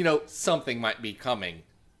 something might be coming.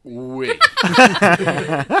 Wait.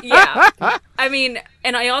 Yeah. I mean,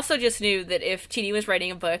 and I also just knew that if Teeny was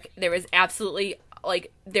writing a book, there was absolutely,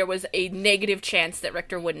 there was a negative chance that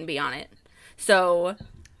Richter wouldn't be on it. So,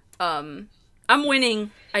 I'm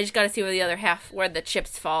winning. I just got to see where the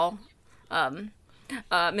chips fall.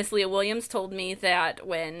 Miss Leah Williams told me that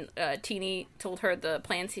when Teeny told her the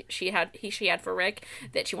plans she had for Rick,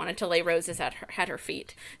 that she wanted to lay roses at her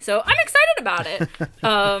feet. So I'm excited about it.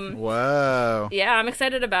 Whoa. Yeah, I'm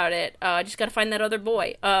excited about it. Just got to find that other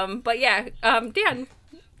boy. But yeah, Dan,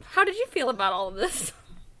 how did you feel about all of this?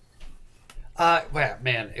 Well,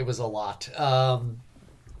 man, it was a lot.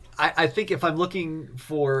 I think if I'm looking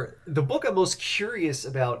for the book I'm most curious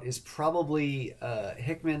about is probably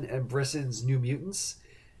Hickman and Brisson's New Mutants,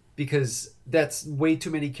 because that's way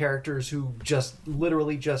too many characters who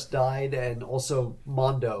literally just died, and also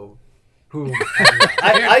Mondo, who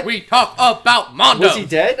We talk about Mondo. was he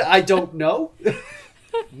dead? I don't know.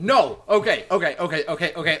 No. Okay. A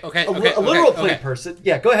literal plant person.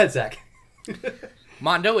 Yeah, go ahead, Zach.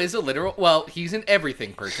 Mondo is a literal... Well, he's an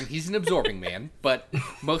everything person. He's an absorbing man, but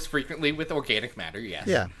most frequently with organic matter, yes.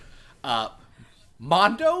 Yeah.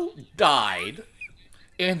 Mondo died,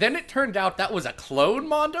 And then it turned out that was a clone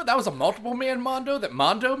Mondo. That was a multiple-man Mondo that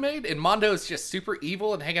Mondo made. And Mondo is just super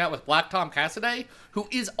evil and hanging out with Black Tom Cassidy, who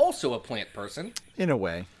is also a plant person. In a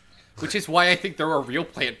way. Which is why I think there are real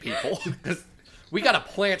plant people. Because we got a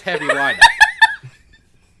plant-heavy lineup.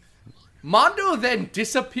 Mondo then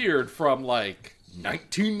disappeared from,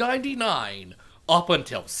 1999 up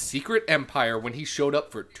until Secret Empire when he showed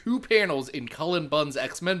up for 2 panels in Cullen Bunn's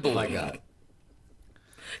X-Men Blue. Oh my god.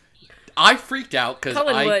 I freaked out because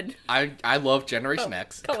Cullen I love Generation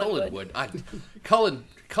X. Cullen Wood. Cullen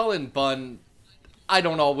Bunn, I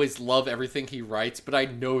don't always love everything he writes, but I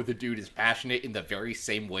know the dude is passionate in the very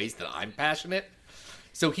same ways that I'm passionate.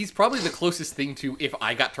 So he's probably the closest thing to if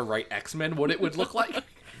I got to write X-Men, what it would look like.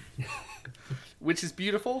 Which is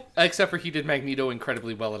beautiful, except for he did Magneto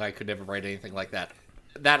incredibly well, and I could never write anything like that.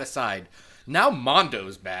 That aside, now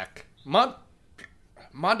Mondo's back.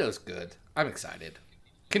 Mondo's good. I'm excited.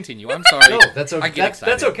 Continue. I'm sorry. No, that's okay. I get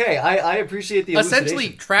excited. That's okay. I appreciate the Essentially,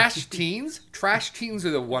 elucidation. trash teens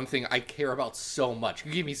are the one thing I care about so much.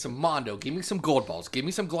 Give me some Mondo. Give me some Gold Balls. Give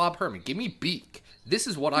me some Glob Herman. Give me Beak. This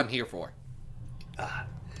is what I'm here for.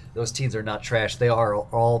 Those teens are not trash. They are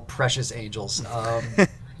all precious angels.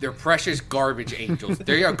 They're precious garbage angels.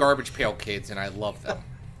 They are garbage pail kids, and I love them.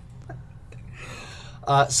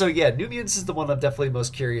 So yeah, New Mutants is the one I'm definitely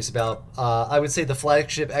most curious about. I would say the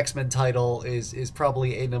flagship X-Men title is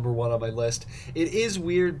probably a number 1 on my list. It is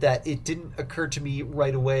weird that it didn't occur to me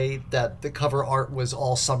right away that the cover art was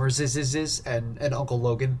all Summers's and Uncle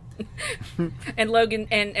Logan. And Logan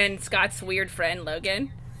and Scott's weird friend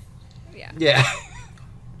Logan. Yeah. Yeah.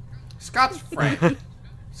 Scott's friend.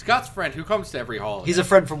 Scott's friend who comes to every holiday. He's a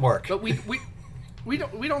friend from work. But we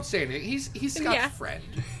don't say anything. He's Scott's friend,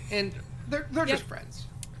 and they're just friends.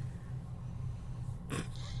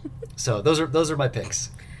 So those are my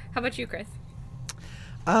picks. How about you, Chris?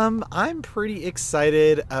 I'm pretty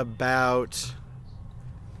excited about.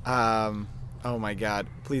 Oh my god!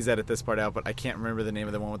 Please edit this part out. But I can't remember the name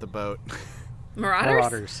of the one with the boat.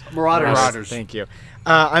 Marauders. Thank you.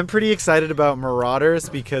 I'm pretty excited about Marauders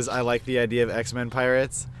because I like the idea of X-Men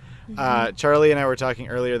pirates. Charlie and I were talking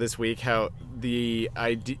earlier this week how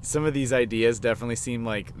some of these ideas definitely seem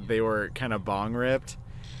like they were kind of bong ripped.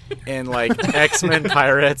 And X-Men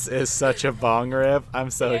pirates is such a bong rip. I'm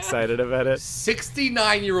so excited about it.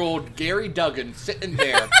 69-year-old Gary Duggan sitting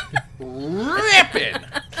there ripping.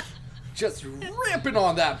 Just ripping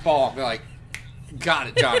on that bong. Got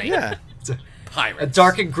it, Johnny. Yeah. Pirates. A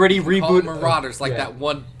dark and gritty reboot. Marauders, that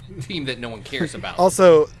one team that no one cares about.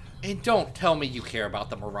 Also, and don't tell me you care about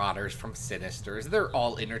the Marauders from Sinisters. They're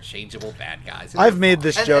all interchangeable bad guys. I've made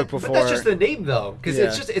this joke before. But that's just the name, though,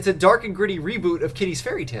 because it's a dark and gritty reboot of Kitty's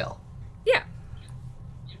Fairy Tale. Yeah.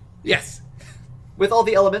 Yes. With all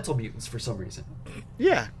the elemental mutants for some reason.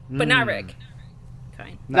 Yeah. But not Rick.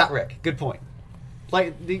 Fine. Not Rick. Good point.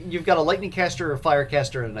 You've got a lightning caster, a fire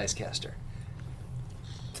caster, and an ice caster.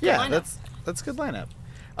 Yeah, that's a good lineup.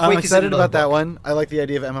 I'm excited about that one. I like the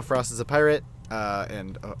idea of Emma Frost as a pirate,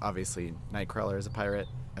 and obviously Nightcrawler as a pirate.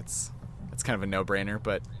 It's kind of a no-brainer,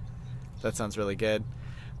 but that sounds really good.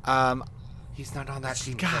 He's not on that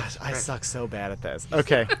team. God, I suck so bad at this.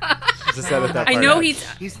 Okay, just edit that part I know out.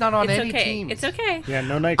 he's not on any team. It's okay. Yeah,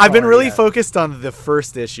 no Nightcrawler. I've been really focused on the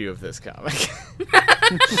first issue of this comic.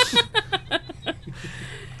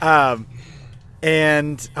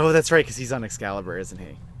 And that's right, because he's on Excalibur, isn't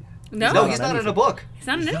he? No, he's not in a book. He's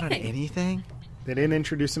not in He's not in anything. anything. They didn't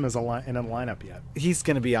introduce him as in a lineup yet. He's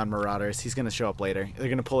going to be on Marauders. He's going to show up later. They're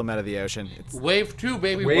going to pull him out of the ocean. Wave 2,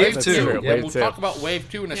 baby. Wave Wave 2. 2. True. Yeah, Wave we'll 2. talk about Wave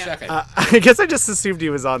 2 in a second. I guess I just assumed he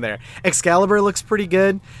was on there. Excalibur looks pretty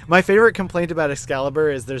good. My favorite complaint about Excalibur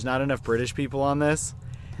is there's not enough British people on this.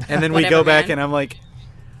 And then we Whatever, go back man. and I'm like,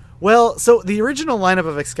 well, so the original lineup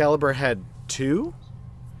of Excalibur had 2.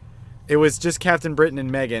 It was just Captain Britain and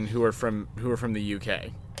Megan who were from the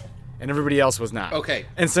UK. And everybody else was not. Okay.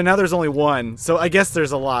 And so now there's only 1. So I guess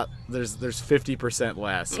there's a lot. There's 50%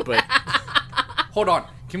 less. But Hold on.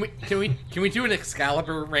 Can we do an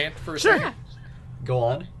Excalibur rant for a Sure. second? Go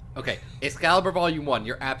on. Okay. Excalibur Volume 1,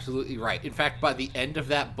 you're absolutely right. In fact, by the end of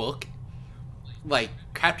that book,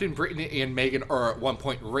 Captain Britain and Megan are at one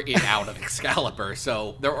point written out of Excalibur,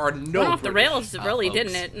 so there are no Went off the British, rails, really, folks.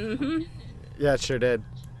 didn't it? Mm-hmm. yeah, it sure did.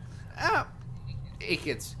 It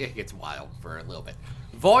gets wild for a little bit.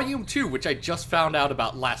 Volume 2, which I just found out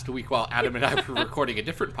about last week while Adam and I were recording a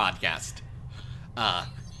different podcast,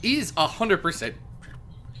 is 100%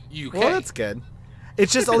 UK. Well, that's good.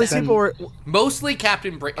 It's just all these people were... Mostly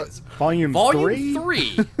Captain Britain's. Volume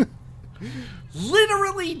 3?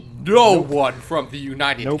 Literally no one from the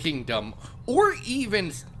United Nope. Kingdom or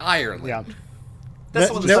even Ireland. Yeah. That's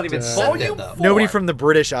the one that's not even set Volume then, though. 4. Nobody from the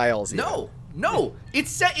British Isles. Either. No,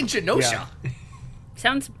 it's set in Genosha.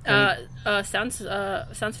 Sounds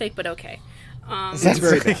fake, but okay. That's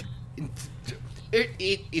very bad.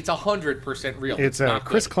 It's 100% real. It's a not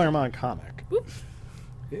Chris good. Claremont comic.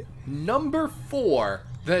 Number 4,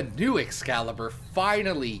 the new Excalibur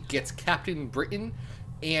finally gets Captain Britain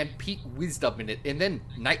and Pete Wisdom in it, and then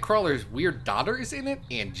Nightcrawler's weird daughter is in it,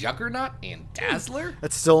 and Juggernaut and Dazzler.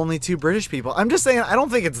 That's still only 2 British people. I'm just saying, I don't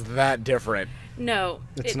think it's that different. No,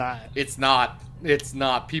 It's not. It's not. It's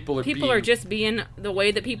not. People are just being the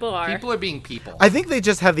way that people are. People are being people. I think they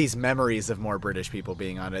just have these memories of more British people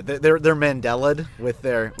being on it. They're Mandela'd with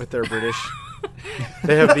their British.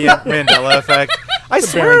 They have the Mandela effect. I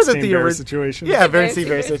swear that the Bear situation. Yeah, Berenstain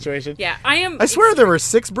Bear situation. Yeah, I am. I swear there were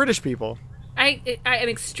 6 British people. I am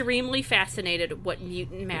extremely fascinated what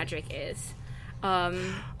mutant magic is.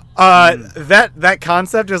 That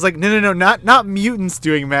concept is like no, not mutants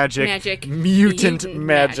doing magic. Mutant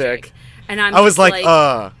magic. And I was like,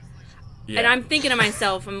 yeah. And I'm thinking to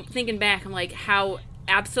myself, I'm thinking back, I'm like, how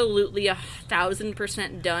absolutely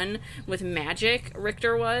 1,000% done with magic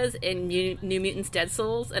Richter was in New Mutants Dead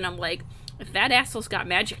Souls, and I'm like, if that asshole's got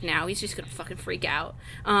magic now, he's just gonna fucking freak out.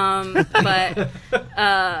 But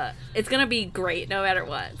it's gonna be great no matter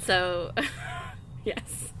what. So,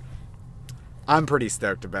 yes. I'm pretty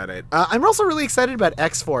stoked about it. I'm also really excited about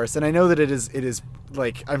X-Force, and I know that it is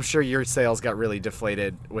like, I'm sure your sales got really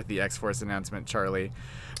deflated with the X-Force announcement, Charlie.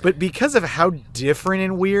 But because of how different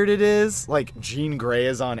and weird it is, like Jean Grey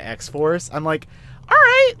is on X-Force, I'm like, all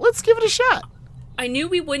right, let's give it a shot. I knew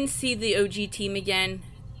we wouldn't see the OG team again,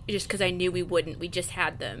 just because I knew we wouldn't. We just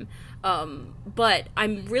had them. But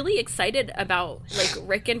I'm really excited about like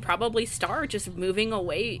Rick and probably Star just moving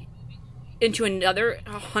away into another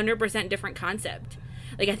 100% different concept.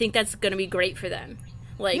 Like, I think that's going to be great for them.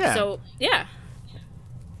 Like, Yeah. So, yeah.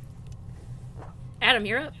 Adam,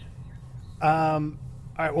 you're up. All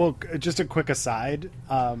right, well, just a quick aside.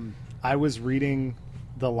 I was reading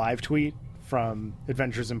the live tweet from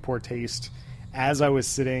Adventures in Poor Taste as I was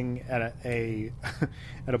sitting at a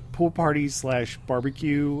at a pool party /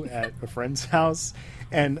 barbecue at a friend's house,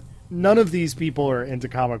 and none of these people are into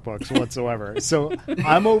comic books whatsoever. So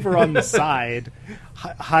I'm over on the side,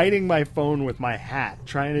 hiding my phone with my hat,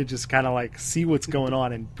 trying to just kind of like see what's going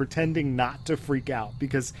on and pretending not to freak out,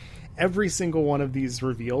 because every single one of these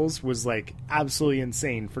reveals was like absolutely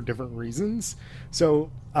insane for different reasons. So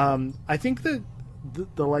I think the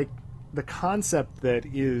concept that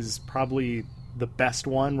is probably the best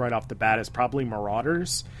one right off the bat is probably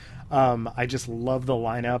Marauders. I just love the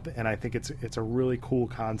lineup, and I think it's a really cool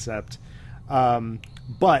concept.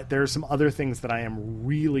 But there are some other things that I am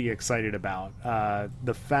really excited about.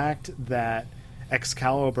 The fact that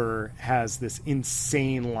Excalibur has this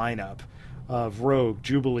insane lineup of Rogue,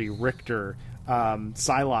 Jubilee, Richter,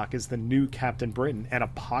 Psylocke is the new Captain Britain, and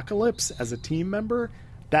Apocalypse as a team member.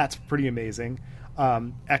 That's pretty amazing.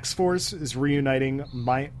 X-Force is reuniting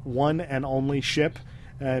my one and only ship.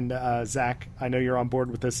 And Zach, I know you're on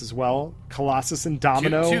board with this as well. Colossus and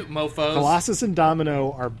Domino. Toot, mofos. Colossus and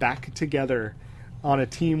Domino are back together on a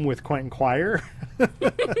team with Quentin Quire.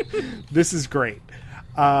 This is great.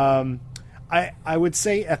 I would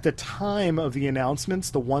say at the time of the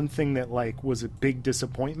announcements, the one thing that like was a big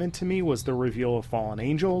disappointment to me was the reveal of Fallen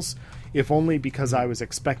Angels, if only because I was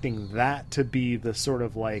expecting that to be the sort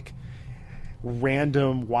of like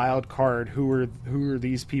random wild card, who are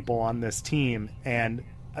these people on this team, and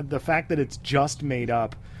the fact that it's just made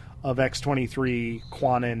up of X-23,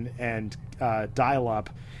 Quanon, and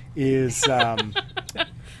Dial-Up is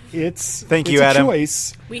it's Thank it's you, a Adam.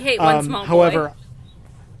 choice. We hate one small boy. However,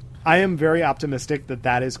 I am very optimistic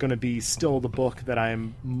that is going to be still the book that I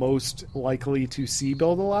am most likely to see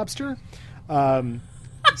Bill the Lobster. So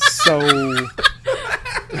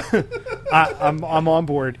I'm on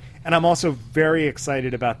board, and I'm also very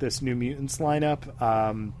excited about this New Mutants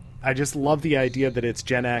lineup. I just love the idea that it's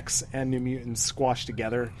Gen X and New Mutants squashed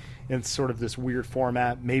together in sort of this weird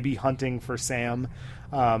format, maybe hunting for Sam.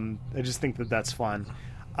 I just think that that's fun.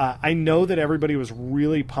 I know that everybody was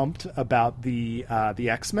really pumped about the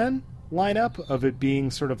X-Men lineup, of it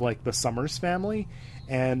being sort of like the Summers family,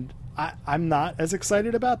 and I'm not as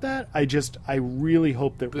excited about that. I really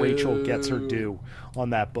hope that Rachel gets her due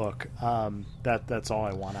on that book. That's all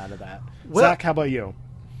I want out of that. Well, Zach, how about you?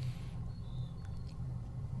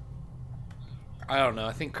 I don't know.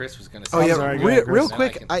 I think Chris was going to say. Oh yeah, sorry, go ahead, real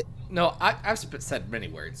Chris. quick. I've said many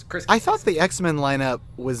words. Chris, I thought the X-Men lineup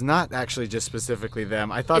was not actually just specifically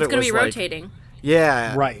them. I thought It's it was going to be like, rotating.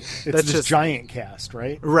 Yeah, Right. It's That's this just giant cast,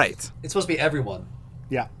 right? right. It's supposed to be everyone.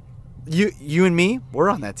 Yeah. You and me, we're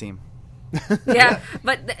on that team. Yeah,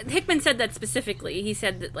 but Hickman said that specifically. He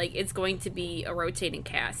said that, like, it's going to be a rotating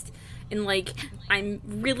cast. And, like, I'm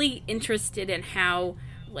really interested in how,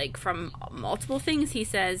 like, from multiple things he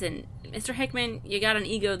says, and Mr. Hickman, you got an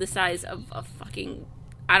ego the size of a fucking,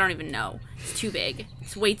 I don't even know. It's too big.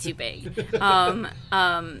 It's way too big. Not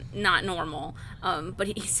normal. But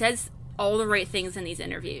he says all the right things in these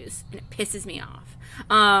interviews, and it pisses me off.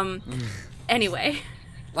 Anyway.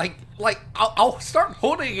 I'll start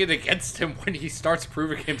holding it against him when he starts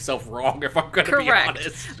proving himself wrong, if I'm going to be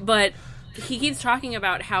honest. But he keeps talking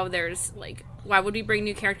about how there's, like, why would we bring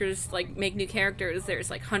new characters, like, make new characters? There's,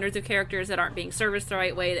 like, hundreds of characters that aren't being serviced the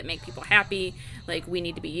right way, that make people happy. Like, we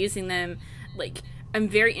need to be using them. Like, I'm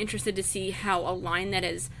very interested to see how a line that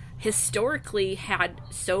has historically had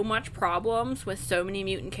so much problems with so many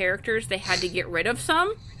mutant characters, they had to get rid of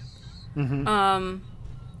some.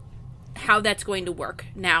 How that's going to work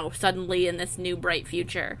now suddenly in this new bright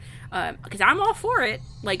future, because I'm all for it.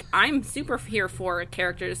 Like, I'm super here for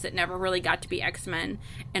characters that never really got to be X-Men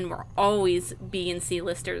and were always B and C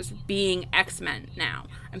listers being X-Men now.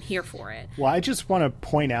 I'm here for it. Well, I just want to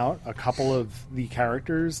point out a couple of the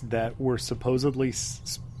characters that were supposedly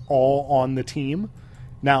all on the team.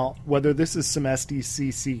 Now, whether this is some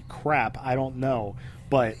SDCC crap, I don't know,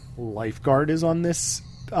 but Lifeguard is on this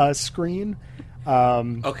screen.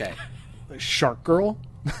 Okay. Shark Girl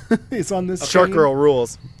is on this. Shark Girl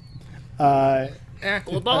rules.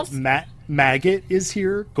 Gold Balls? Maggot is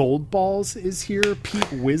here. Gold Balls is here. Pete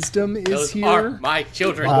Wisdom is Those here. are my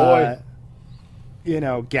children.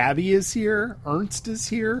 Gabby is here. Ernst is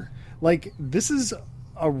here. Like, this is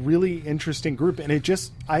a really interesting group, and it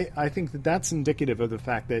just I think that that's indicative of the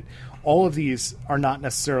fact that all of these are not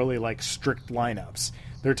necessarily like strict lineups.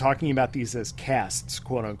 They're talking about these as casts,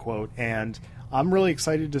 quote unquote, and I'm really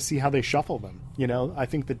excited to see how they shuffle them. You know, I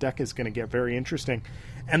think the deck is going to get very interesting.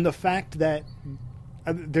 And the fact that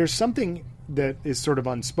there's something that is sort of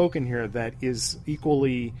unspoken here that is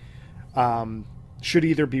equally should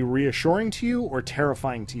either be reassuring to you or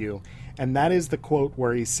terrifying to you. And that is the quote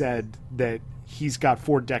where he said that he's got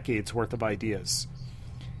 4 decades worth of ideas.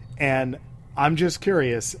 And I'm just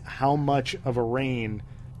curious how much of a reign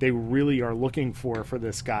they really are looking for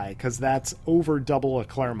this guy, because that's over double a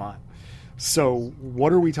Claremont. So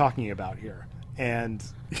what are we talking about here? And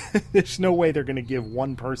there's no way they're going to give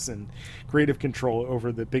one person creative control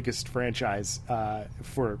over the biggest franchise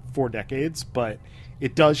for 4 decades, but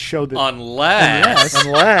it does show that unless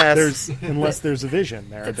there's a vision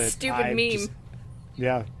there. That stupid meme.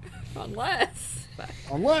 Yeah. Unless.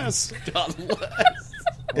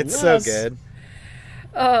 It's so good.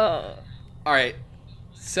 Oh. All right.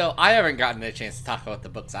 So I haven't gotten a chance to talk about the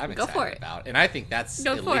books I'm excited about, and I think that's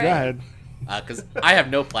Go illegal. for it. Go ahead. Because I have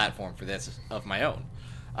no platform for this of my own.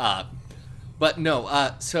 But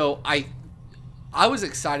no, so I was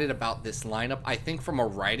excited about this lineup. I think from a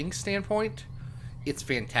writing standpoint, it's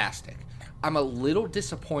fantastic. I'm a little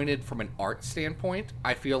disappointed from an art standpoint.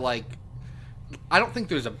 I feel like I don't think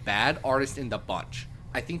there's a bad artist in the bunch.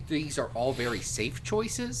 I think these are all very safe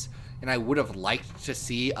choices, and I would have liked to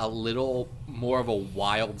see a little more of a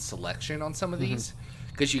wild selection on some of these.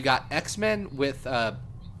 Because you got X-Men with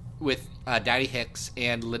Daddy Hicks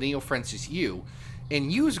and Linneo Francis Yu.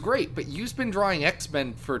 And Yu's great, but Yu's been drawing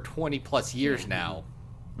X-Men for 20 plus years now.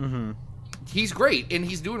 Mm-hmm. He's great, and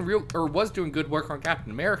he's doing was doing good work on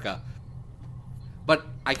Captain America. But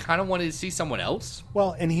I kind of wanted to see someone else.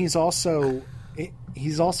 Well, and he's also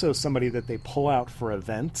somebody that they pull out for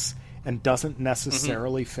events and doesn't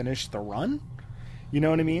necessarily finish the run. You know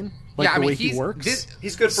what I mean? Like the way he works.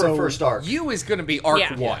 He's good for a first arc. Yu is going to be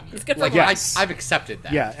arc 1. He's good for I've accepted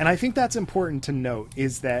that. Yeah, and I think that's important to note,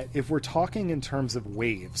 is that if we're talking in terms of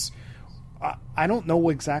waves, I don't know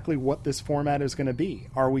exactly what this format is going to be.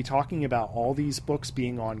 Are we talking about all these books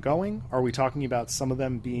being ongoing? Are we talking about some of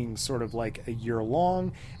them being sort of like a year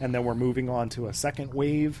long, and then we're moving on to a second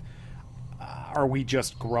wave? Are we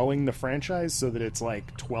just growing the franchise so that it's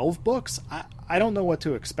like 12 books? I don't know what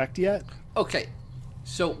to expect yet. Okay,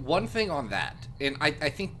 so one thing on that, and I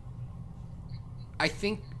think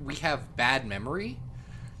we have bad memory.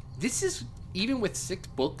 This is, even with 6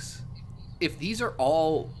 books, if these are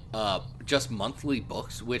all just monthly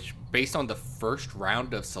books, which based on the first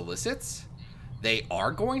round of solicits, they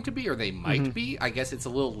are going to be, or they might be. I guess it's a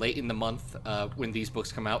little late in the month when these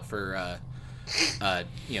books come out for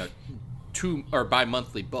 2 or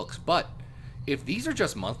bi-monthly books. But if these are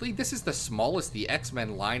just monthly, this is the smallest the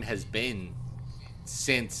X-Men line has been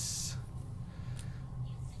since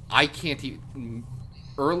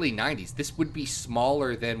early 90s. This would be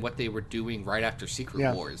smaller than what they were doing right after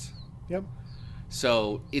Secret Wars. Yep.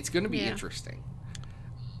 So it's going to be interesting.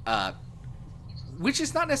 which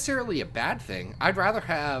is not necessarily a bad thing. I'd rather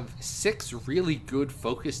have 6 really good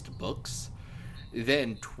focused books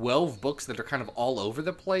than 12 books that are kind of all over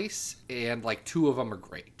the place and like 2 of them are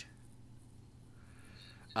great.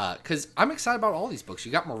 Because I'm excited about all these books.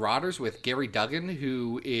 You got Marauders with Gary Duggan,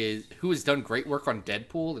 who has done great work on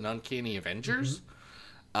Deadpool and Uncanny Avengers.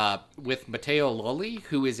 With Matteo Lully,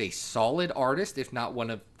 who is a solid artist, if not one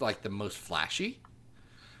of like the most flashy.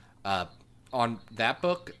 On that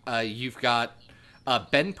book, you've got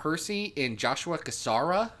Ben Percy and Joshua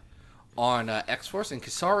Cassara on X-Force, and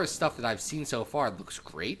Cassara's stuff that I've seen so far looks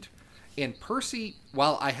great. And Percy,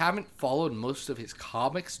 while I haven't followed most of his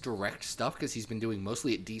comics direct stuff because he's been doing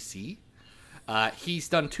mostly at DC, he's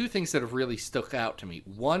done 2 things that have really stuck out to me.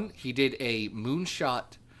 One, he did a Moon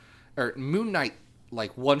Knight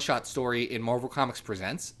like one-shot story in Marvel Comics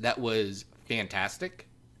Presents that was fantastic.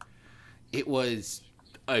 It was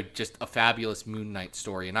just a fabulous Moon Knight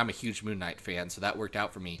story, and I'm a huge Moon Knight fan, so that worked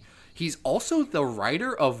out for me. He's also the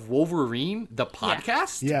writer of Wolverine, the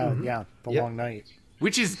podcast. Yeah, The Long Night.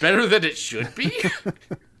 Which is better than it should be.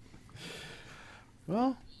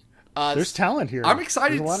 Well, there's talent here. I'm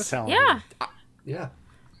excited. There's a lot of talent Yeah. Yeah.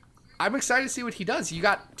 I'm excited to see what he does. You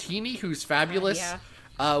got Teeny, who's fabulous,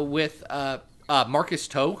 with Marcus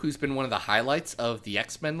Toe, who's been one of the highlights of the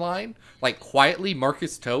X-Men line. Like, quietly,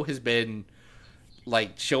 Marcus Toe has been,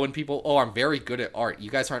 like, showing people, oh, I'm very good at art. You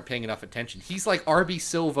guys aren't paying enough attention. He's like R.B.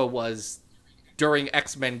 Silva was during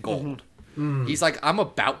X-Men Gold. Mm-hmm. He's like, I'm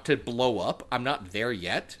about to blow up. I'm not there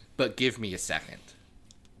yet, but give me a second.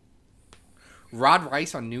 Rod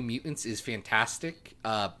Rice on New Mutants is fantastic.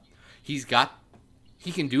 He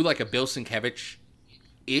can do like a Bill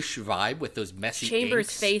Sienkiewicz-ish vibe with those messy Chambers'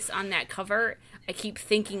 inks. face on that cover, I keep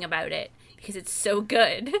thinking about it because it's so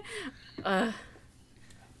good.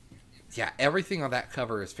 Yeah, everything on that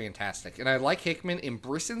cover is fantastic. And I like Hickman, and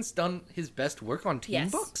Brisson's done his best work on teen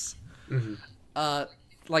books. Mm-hmm.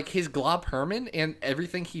 Like his Glob Herman and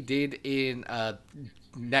everything he did in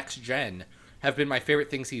Next Gen have been my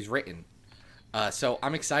favorite things he's written. So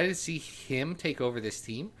I'm excited to see him take over this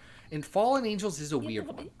team. And Fallen Angels is a weird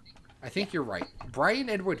one. I think you're right. Brian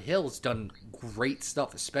Edward Hill's done great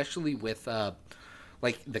stuff, especially with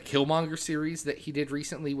like the Killmonger series that he did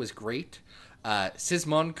recently was great.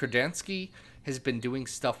 Szymon Kudranski has been doing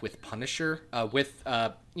stuff with Punisher, with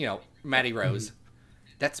Matty Rose. Mm-hmm.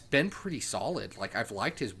 That's been pretty solid. Like, I've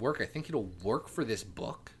liked his work. I think it'll work for this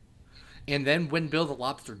book. And then when Bill the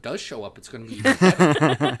Lobster does show up, it's going to be even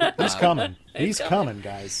better. He's coming. He's coming,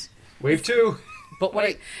 guys. Wave 2. But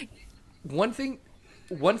one thing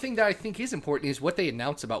that I think is important is what they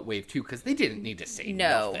announced about Wave 2, because they didn't need to say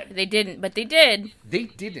nothing. They didn't, but they did. They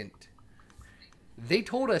didn't. They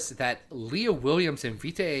told us that Leah Williams and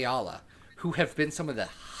Vita Ayala, who have been some of the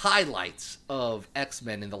highlights of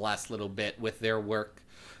X-Men in the last little bit with their work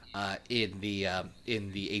in the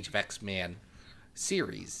Age of X-Man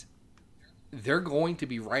series, they're going to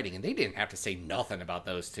be writing, and they didn't have to say nothing about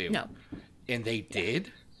those two. No. And they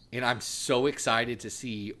did, and I'm so excited to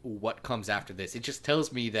see what comes after this. It just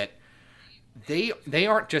tells me that they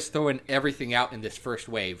aren't just throwing everything out in this first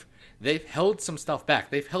wave. They've held some stuff back.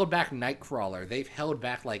 They've held back Nightcrawler. They've held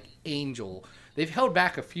back, like, Angel. They've held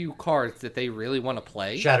back a few cards that they really want to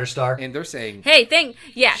play. Shatterstar. And they're saying, Hey, thank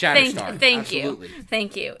Absolutely.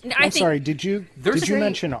 you. Sorry, did you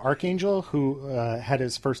mention Archangel, who had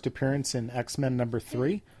his first appearance in X-Men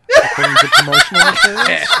 #3, according to promotional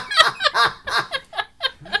materials?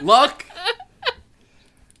 Look,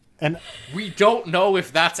 and we don't know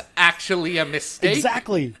if that's actually a mistake.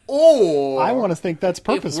 Exactly. Or I want to think that's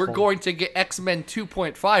purposeful. If we're going to get X-Men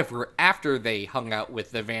 2.5, where after they hung out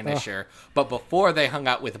with the Vanisher, but before they hung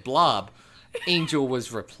out with Blob, Angel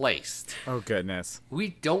was replaced. Oh, goodness. We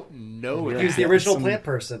don't know. He was the original plant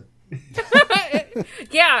person.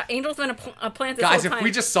 Yeah, Angel's been a plant this Guys, whole time. if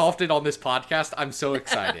we just solved it on this podcast, I'm so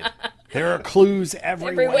excited. There are clues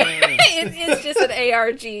everywhere. It's just an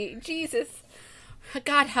ARG. Jesus.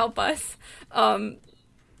 God help us. Oh,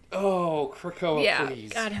 Krakoa,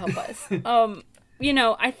 please. God help us. I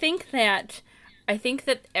think that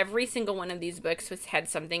every single one of these books had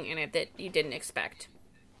something in it that you didn't expect.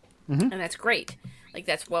 Mm-hmm. And that's great. Like,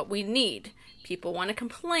 that's what we need. People want to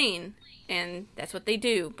complain, and that's what they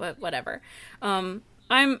do, but whatever. I'm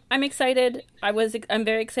excited. I'm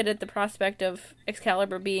very excited at the prospect of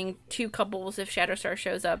Excalibur being 2 couples if Shatterstar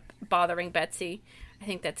shows up bothering Betsy. I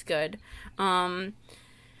think that's good. But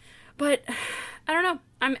I don't know.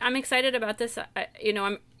 I'm excited about this.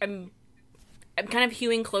 I'm kind of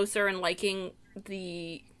hewing closer and liking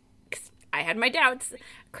the. I had my doubts.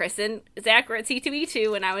 Chris and Zach were at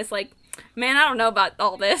C2E2, and I was like, man, I don't know about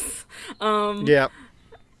all this. Yeah.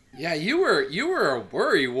 Yeah, you were a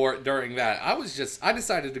worrywart during that. I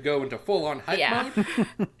decided to go into full on hype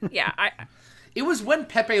mode. Yeah, It was when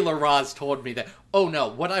Pepe Larraz told me that, oh no,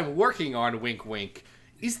 what I'm working on, wink wink,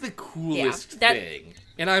 is the coolest thing.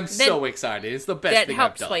 And I'm so excited. It's the best thing I've done. That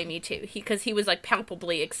helped sway me too, because he was like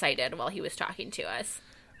palpably excited while he was talking to us.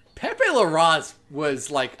 Pepe Larraz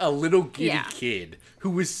was like a little giddy kid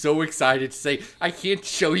who was so excited to say, I can't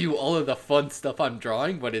show you all of the fun stuff I'm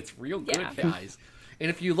drawing, but it's real good, guys. And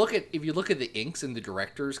if you look at the inks in the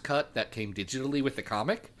director's cut that came digitally with the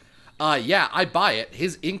comic, I buy it.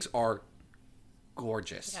 His inks are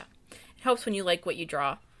gorgeous. Yeah. It helps when you like what you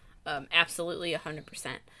draw. Absolutely 100%.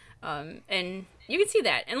 And you can see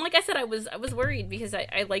that. And like I said, I was worried because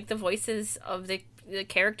I like the voices of the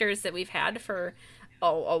characters that we've had for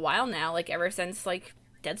a while now, like ever since like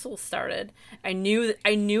Dead Souls started. I knew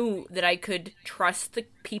that I could trust the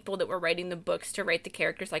people that were writing the books to write the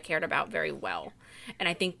characters I cared about very well. And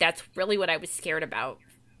I think that's really what I was scared about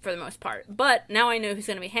for the most part. But now I know who's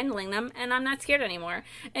going to be handling them, and I'm not scared anymore.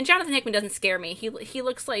 And Jonathan Hickman doesn't scare me. He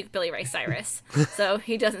looks like Billy Ray Cyrus, so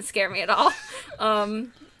he doesn't scare me at all.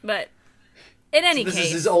 But in any case, this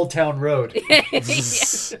is his Old Town Road.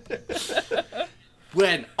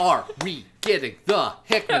 When are we getting the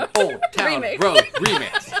Hickman Old Town Road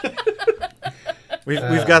remix?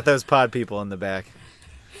 We've got those pod people in the back.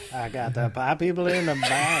 I got the pod people in the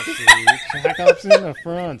back seat, Jacobs in the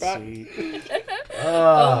front seat.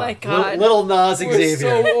 Oh my God! Little Nas Xavier. We're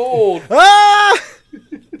so old.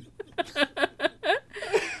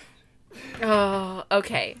 Oh,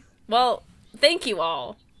 okay. Well, thank you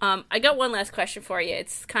all. I got one last question for you.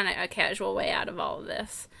 It's kind of a casual way out of all of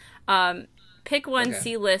this. Pick one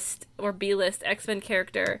C-list or B-list X-Men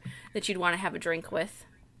character that you'd want to have a drink with.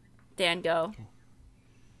 Dan, go.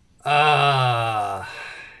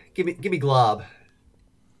 Give me Glob.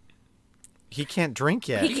 He can't drink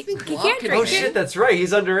yet. He can't drink. Oh shit, that's right.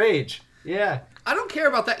 He's underage. Yeah. I don't care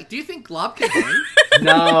about that. Do you think Glob can win?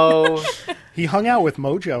 No. He hung out with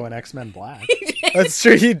Mojo in X-Men Black. That's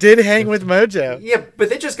true. He did hang with Mojo. Yeah, but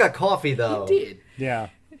they just got coffee though. He did. Yeah.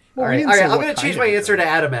 All right. I'm going to change my answer to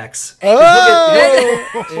Adam X.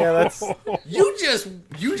 Oh, yeah, that's. You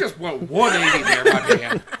just went 180 there, my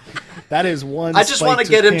man. That is one. I just want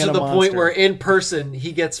to get him to the point Monster. where in person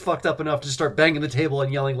he gets fucked up enough to start banging the table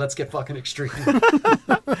and yelling, "Let's get fucking extreme."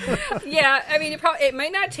 Yeah, I mean, it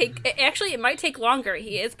might not take. Actually, it might take longer.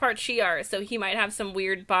 He is part Shi'ar, so he might have some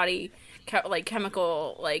weird body,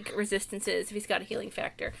 chemical resistances if he's got a healing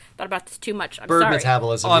factor. Thought about this too much. I'm Bird sorry.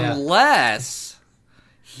 metabolism. Unless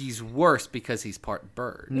he's worse because he's part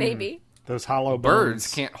bird. Maybe. Those hollow Birds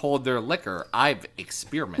bones. can't hold their liquor. I've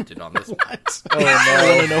experimented on this. What? Oh, no.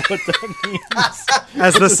 I don't know what that means.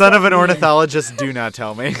 As the son of an ornithologist, do not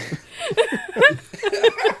tell me.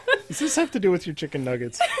 Does this have to do with your chicken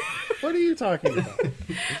nuggets? What are you talking about?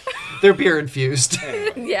 They're beer infused.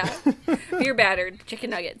 Yeah, beer battered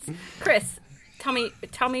chicken nuggets. Chris, tell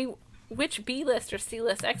me which B-list or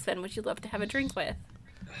C-list X-Men would you love to have a drink with?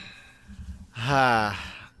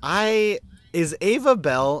 Is Ava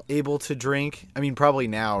Bell able to drink? I mean, probably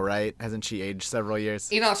now, right? Hasn't she aged several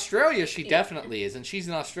years? In Australia, she definitely is, and she's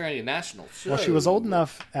an Australian national. So. Well, she was old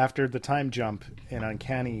enough after the time jump in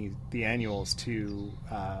Uncanny the Annuals to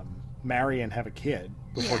marry and have a kid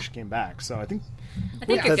before she came back. So I think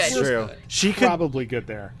you're that's good. true. Good. She could probably good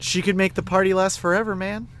there. She could make the party last forever,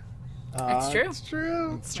 man. That's true. It's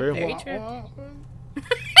true. It's true. Very true.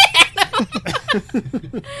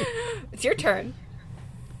 It's your turn.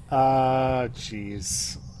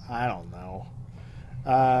 Jeez. I don't know.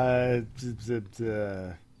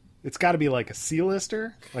 It's got to be like a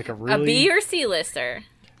C-lister? Like a really... A B or C-lister?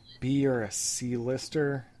 B or a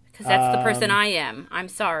C-lister? Because that's the person I am. I'm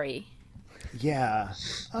sorry. Yeah.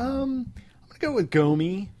 I'm going to go with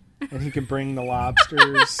Gomi, and he can bring the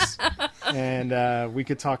lobsters, and we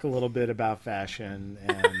could talk a little bit about fashion,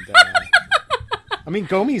 and... I mean,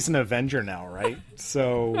 Gomi's an Avenger now, right?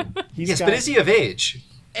 So he's but is he of age?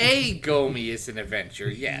 A Gomi is an adventure,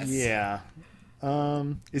 yes. Yeah.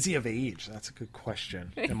 Is he of age? That's a good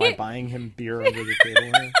question. Am I buying him beer under the table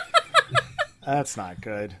here? That's not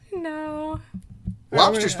good. No.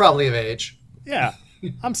 Lobster's probably of age. Yeah.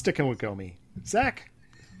 I'm sticking with Gomi. Zach?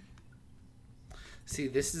 See,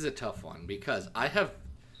 this is a tough one because I'm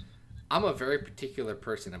a very particular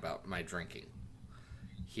person about my drinking.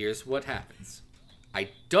 Here's what happens. I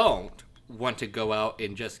don't want to go out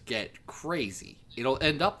and just get crazy. It'll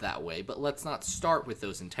end up that way, but let's not start with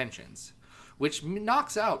those intentions. Which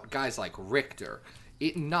knocks out guys like Richter.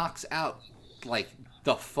 It knocks out,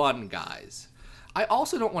 the fun guys. I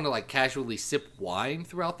also don't want to, casually sip wine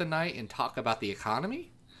throughout the night and talk about the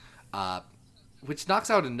economy. which knocks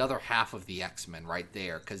out another half of the X-Men right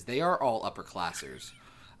there, because they are all upperclassers.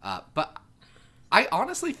 But I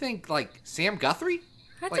honestly think, like, Sam Guthrie?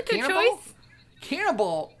 That's like a good Cannonball? choice.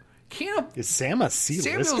 Cannonball. Is Sam a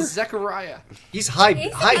C-lister? Samuel Zechariah. He's high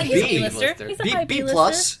He's B. a B-lister. He's a high B B-lister.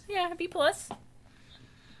 plus. Yeah, B plus.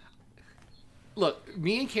 Look,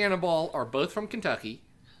 me and Cannonball are both from Kentucky.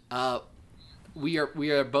 We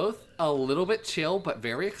are both a little bit chill, but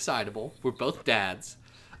very excitable. We're both dads.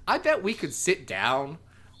 I bet we could sit down,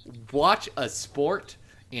 watch a sport,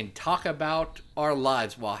 and talk about our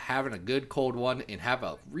lives while having a good cold one and have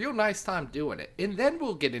a real nice time doing it. And then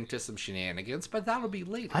we'll get into some shenanigans, but that'll be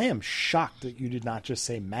later. I am shocked that you did not just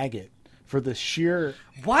say maggot for the sheer...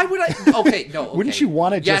 Why would I... Okay, no, okay. Wouldn't you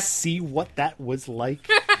want to Yes. just see what that was like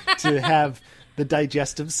to have the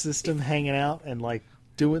digestive system hanging out and, like,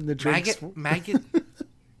 doing the drinks?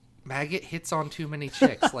 Maggot hits on too many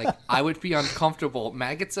chicks. Like, I would be uncomfortable.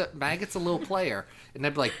 Maggot's a little player, and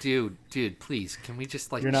I'd be like, dude, please, can we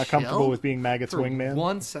just like? You're not chill comfortable with being Maggot's for wingman?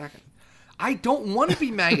 1 second. I don't want to be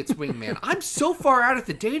Maggot's wingman. I'm so far out of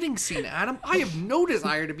the dating scene, Adam. I have no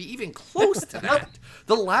desire to be even close to that.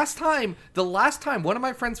 The last time one of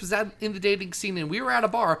my friends was in the dating scene and we were at a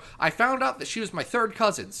bar, I found out that she was my third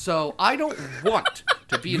cousin. So I don't want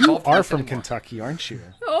to be You involved. are in this from anymore. Kentucky, aren't you?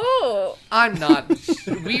 Oh. I'm not.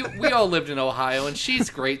 We all lived in Ohio, and she's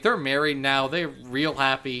great. They're married now. They're real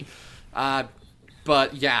happy.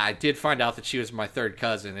 But yeah, I did find out that she was my third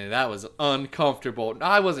cousin, and that was uncomfortable.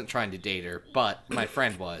 I wasn't trying to date her, but my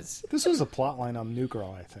friend was. This was a plot line on New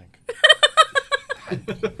Girl, I think.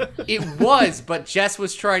 It was, but Jess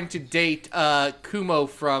was trying to date Kumo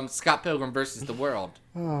from Scott Pilgrim vs. the World.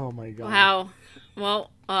 Oh my god. Wow.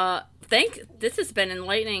 Well, this has been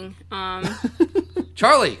enlightening.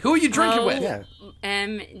 Charlie, who are you drinking with? Yeah.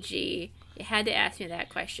 MG. You had to ask me that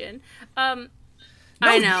question. No,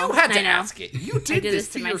 I know. you had to I know. ask it. You I did did this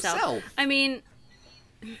to yourself. I mean,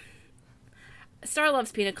 Star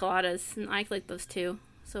loves pina coladas, and I like those too.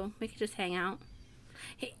 So we could just hang out.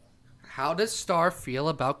 Hey, How does Star feel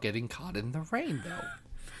about getting caught in the rain, though?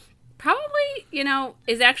 probably,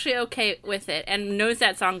 is actually okay with it and knows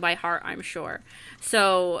that song by heart, I'm sure.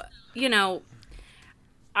 So,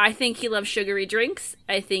 I think he loves sugary drinks.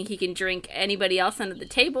 I think he can drink anybody else under the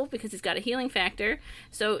table because he's got a healing factor.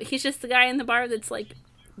 So he's just the guy in the bar that's like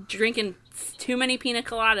drinking too many pina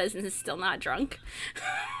coladas and is still not drunk.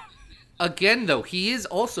 Again, though, he is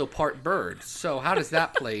also part bird. So how does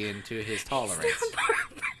that play into his tolerance?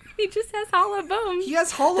 He just has hollow bones. He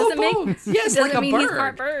has hollow Doesn't make- bones. Yes, Doesn't like a mean bird. he's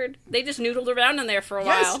part bird. They just noodled around in there for a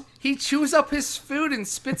Yes, while. he chews up his food and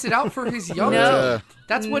spits it out for his young. No.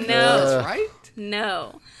 That's what he No. does, right?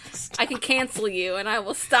 No. I can cancel you and I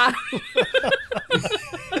will stop.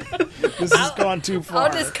 This has gone too far.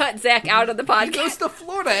 I'll just cut Zach out of the He goes podcast. to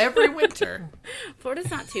Florida every winter.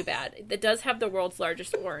 Florida's not too bad. It does have the world's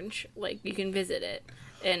largest orange. Like, you can visit it.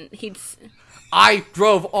 And I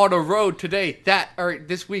drove on a road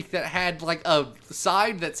this week that had like a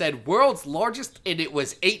sign that said "World's Largest" and it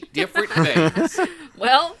was 8 different things.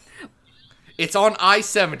 well, It's on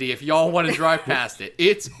I-70 if y'all want to drive past it.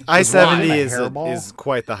 It's I-70 wild. is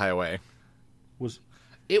quite the highway.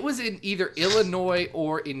 It was in either Illinois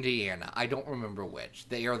or Indiana. I don't remember which.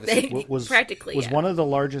 They are the same. Was practically, was yeah. one of the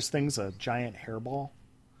largest things a giant hairball?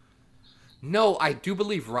 No, I do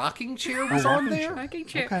believe Rocking Chair was on there. rocking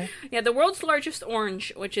chair. Okay. Yeah, the world's largest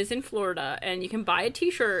orange, which is in Florida, and you can buy a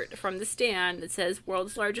T-shirt from the stand that says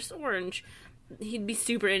 "World's Largest Orange." He'd be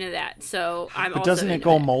super into that. So I'm. But also doesn't it into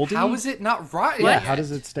go moldy? How is it not rotten? Yeah. yet? How does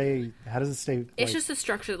it stay? It's like- just a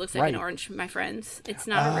structure that looks like an right. orange, my friends. It's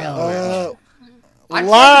not a real orange. I tried to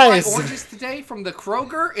Lies. buy oranges today from the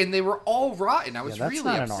Kroger, and they were all rotten. I was Yeah, that's really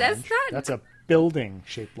not an upset. That's orange. not- That's a building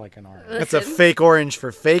shaped like an orange. That's a Listen, fake orange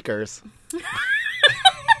for fakers.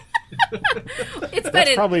 It's been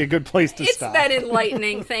That's probably a good place to It's stop. been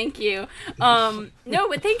enlightening. Thank you. No,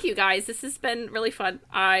 but thank you guys. This has been really fun.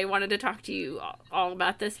 I wanted to talk to you all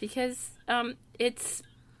about this because it's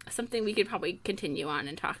something we could probably continue on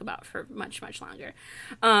and talk about for much, much longer.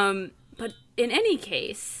 But in any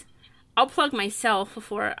case, I'll plug myself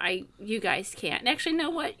before you guys can't. Actually, know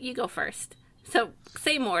what? You go first. So,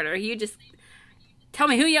 same order. You just tell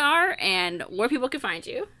me who you are and where people can find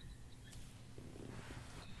you.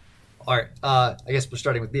 All right. I guess we're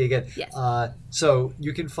starting with me again. Yes. So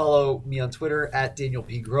you can follow me on Twitter at Daniel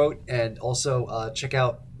P. Grote, and also check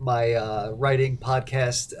out my writing,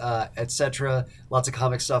 podcast, etc. Lots of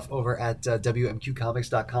comic stuff over at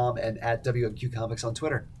WMQcomics.com and at WMQcomics on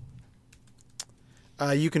Twitter.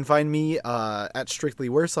 You can find me at Strictly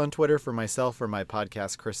Worse on Twitter for myself or my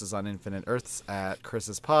podcast, Chris is on Infinite Earths, at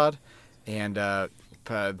Chris's Pod. And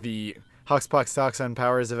the HoXDoX Talks on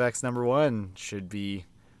Powers of X #1 should be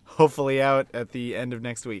hopefully out at the end of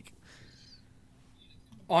next week.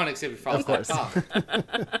 On XavierFiles.com.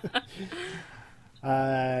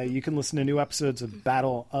 You can listen to new episodes of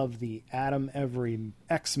Battle of the Atom every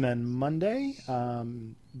X-Men Monday.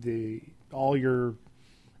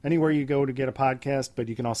 Anywhere you go to get a podcast, but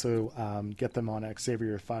you can also get them on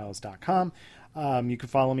XavierFiles.com. You can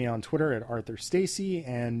follow me on Twitter at Arthur Stacy,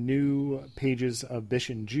 and new pages of Bish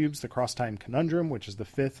and Jubes, The Crosstime Conundrum, which is the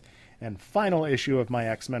 5th and final issue of my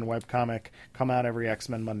X-Men webcomic, come out every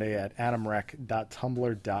X-Men Monday at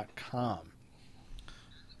adamreck.tumblr.com.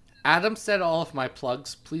 Adam said all of my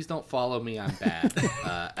plugs. Please don't follow me. I'm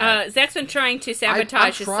bad. Zach's been trying to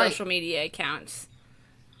sabotage his social media accounts.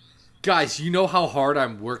 Guys, you know how hard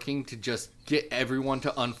I'm working to just get everyone to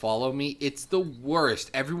unfollow me? It's the worst.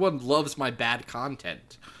 Everyone loves my bad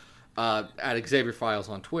content. At Xavier Files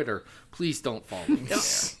on Twitter. Please don't follow me there.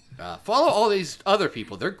 Follow all these other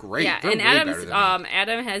people. They're great. Yeah, They're and way better than me.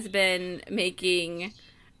 Adam has been making...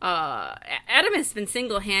 Adam has been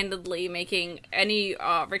single-handedly making any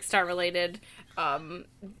Rick Star related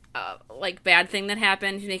like bad thing that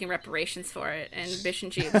happened. He's making reparations for it, and Bish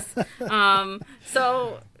and Jeeves.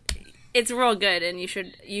 So it's real good, and you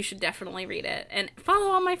should definitely read it and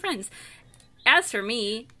follow all my friends. As for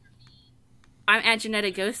me, I'm at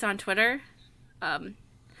Genetic Ghost on Twitter.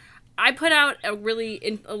 I put out a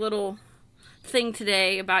little thing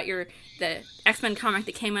today about the X-Men comic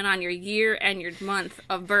that came in on your year and your month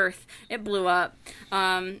of birth. It blew up.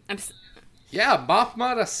 Yeah,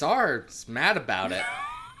 Mahmoud Assar's mad about it.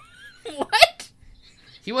 What?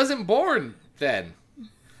 He wasn't born then.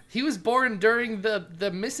 He was born during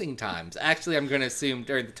the missing times. Actually, I'm going to assume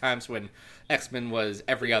during the times when X-Men was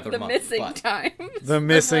every other month. Times. The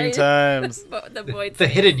missing times. The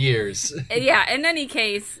hidden years. Yeah, in any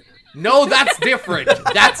case... No, that's different.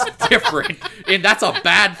 That's different. And that's a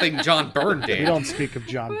bad thing John Byrne did. We don't speak of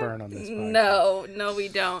John Byrne on this podcast. No, we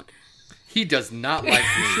don't. He does not like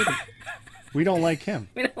me. We don't like him.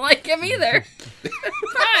 We don't like him either.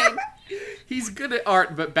 Fine. He's good at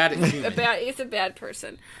art, but bad at humor. He's a bad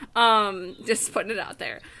person. Just putting it out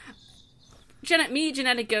there.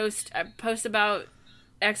 Genetic Ghost, I post about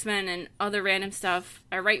X-Men and other random stuff.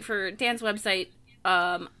 I write for Dan's website.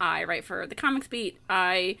 I write for the Comics Beat.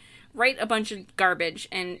 I write a bunch of garbage,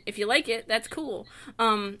 and if you like it, that's cool.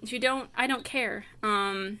 If you don't, I don't care.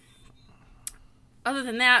 Other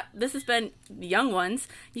than that, this has been Young Ones.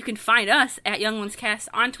 You can find us at Young Ones Cast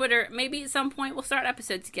on Twitter. Maybe at some point we'll start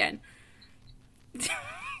episodes again.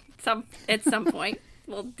 At some point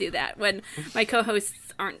we'll do that when my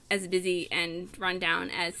co-hosts aren't as busy and run down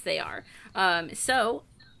as they are. So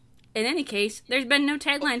in any case, there's been no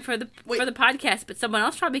tagline for the podcast, but someone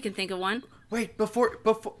else probably can think of one. Wait,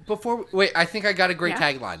 wait, I think I got a great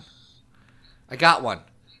tagline. I got one.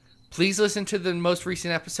 Please listen to the most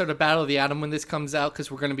recent episode of Battle of the Atom when this comes out,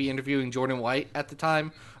 because we're going to be interviewing Jordan White at the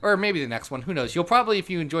time. Or maybe the next one. Who knows? You'll probably, if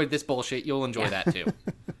you enjoyed this bullshit, you'll enjoy that too.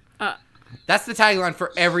 That's the tagline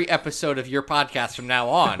for every episode of your podcast from now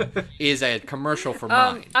on, is a commercial for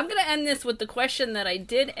mine. I'm going to end this with the question that I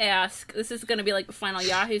did ask. This is going to be like the final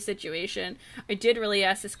Yahoo situation. I did really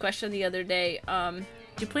ask this question the other day.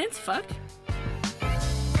 Do plants fuck?